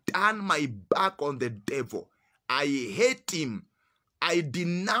 I turn my back on the devil. I hate him. I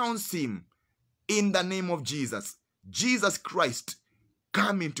denounce him in the name of Jesus. Jesus Christ,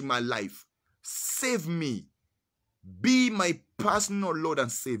 come into my life. Save me. Be my personal Lord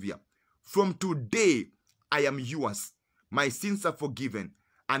and Savior. From today, I am yours. My sins are forgiven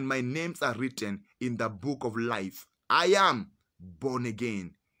and my names are written in the book of life. I am born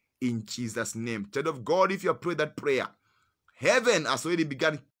again in Jesus' name. Child of God, if you have prayed that prayer, heaven has already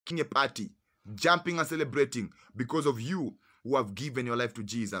begun kicking a party, jumping and celebrating because of you who have given your life to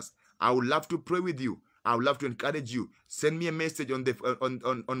Jesus. I would love to pray with you. I would love to encourage you. Send me a message on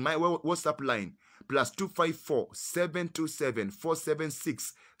my WhatsApp line, +254 727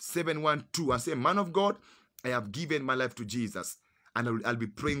 476 712, and say, man of God, I have given my life to Jesus, and I'll be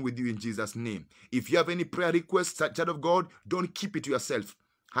praying with you in Jesus' name. If you have any prayer requests, child of God, don't keep it to yourself.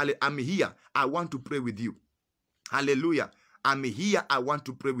 I'm here. I want to pray with you. Hallelujah. I'm here. I want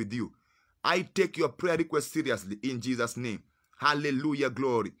to pray with you. I take your prayer request seriously in Jesus' name. Hallelujah,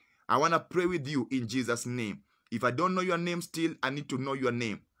 glory. I want to pray with you in Jesus' name. If I don't know your name still, I need to know your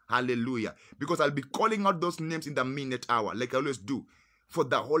name. Hallelujah. Because I'll be calling out those names in the minute hour, like I always do, for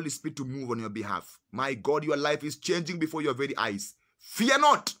the Holy Spirit to move on your behalf. My God, your life is changing before your very eyes. Fear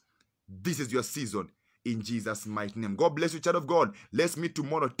not. This is your season in Jesus' mighty name. God bless you, child of God. Let's meet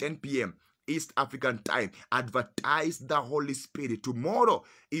tomorrow, 10 p.m. East African time. Advertise the Holy Spirit. Tomorrow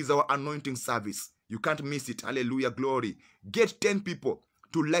is our anointing service. You can't miss it. Hallelujah, glory. Get 10 people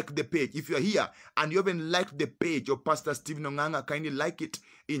to like the page. If you're here and you haven't liked the page of Pastor Stephen Ong'ang'a, kindly like it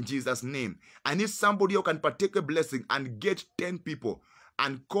in Jesus' name. I need somebody who can partake a blessing and get 10 people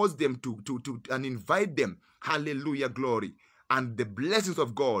and cause them to and invite them. Hallelujah, glory. And the blessings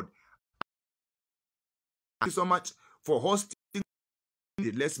of God. Thank you so much for hosting.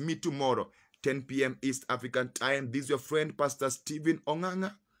 Let's meet tomorrow, 10 p.m. East African time. This is your friend, Pastor Stephen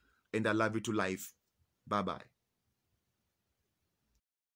Ong'ang'a, and I love you to life. Bye-bye.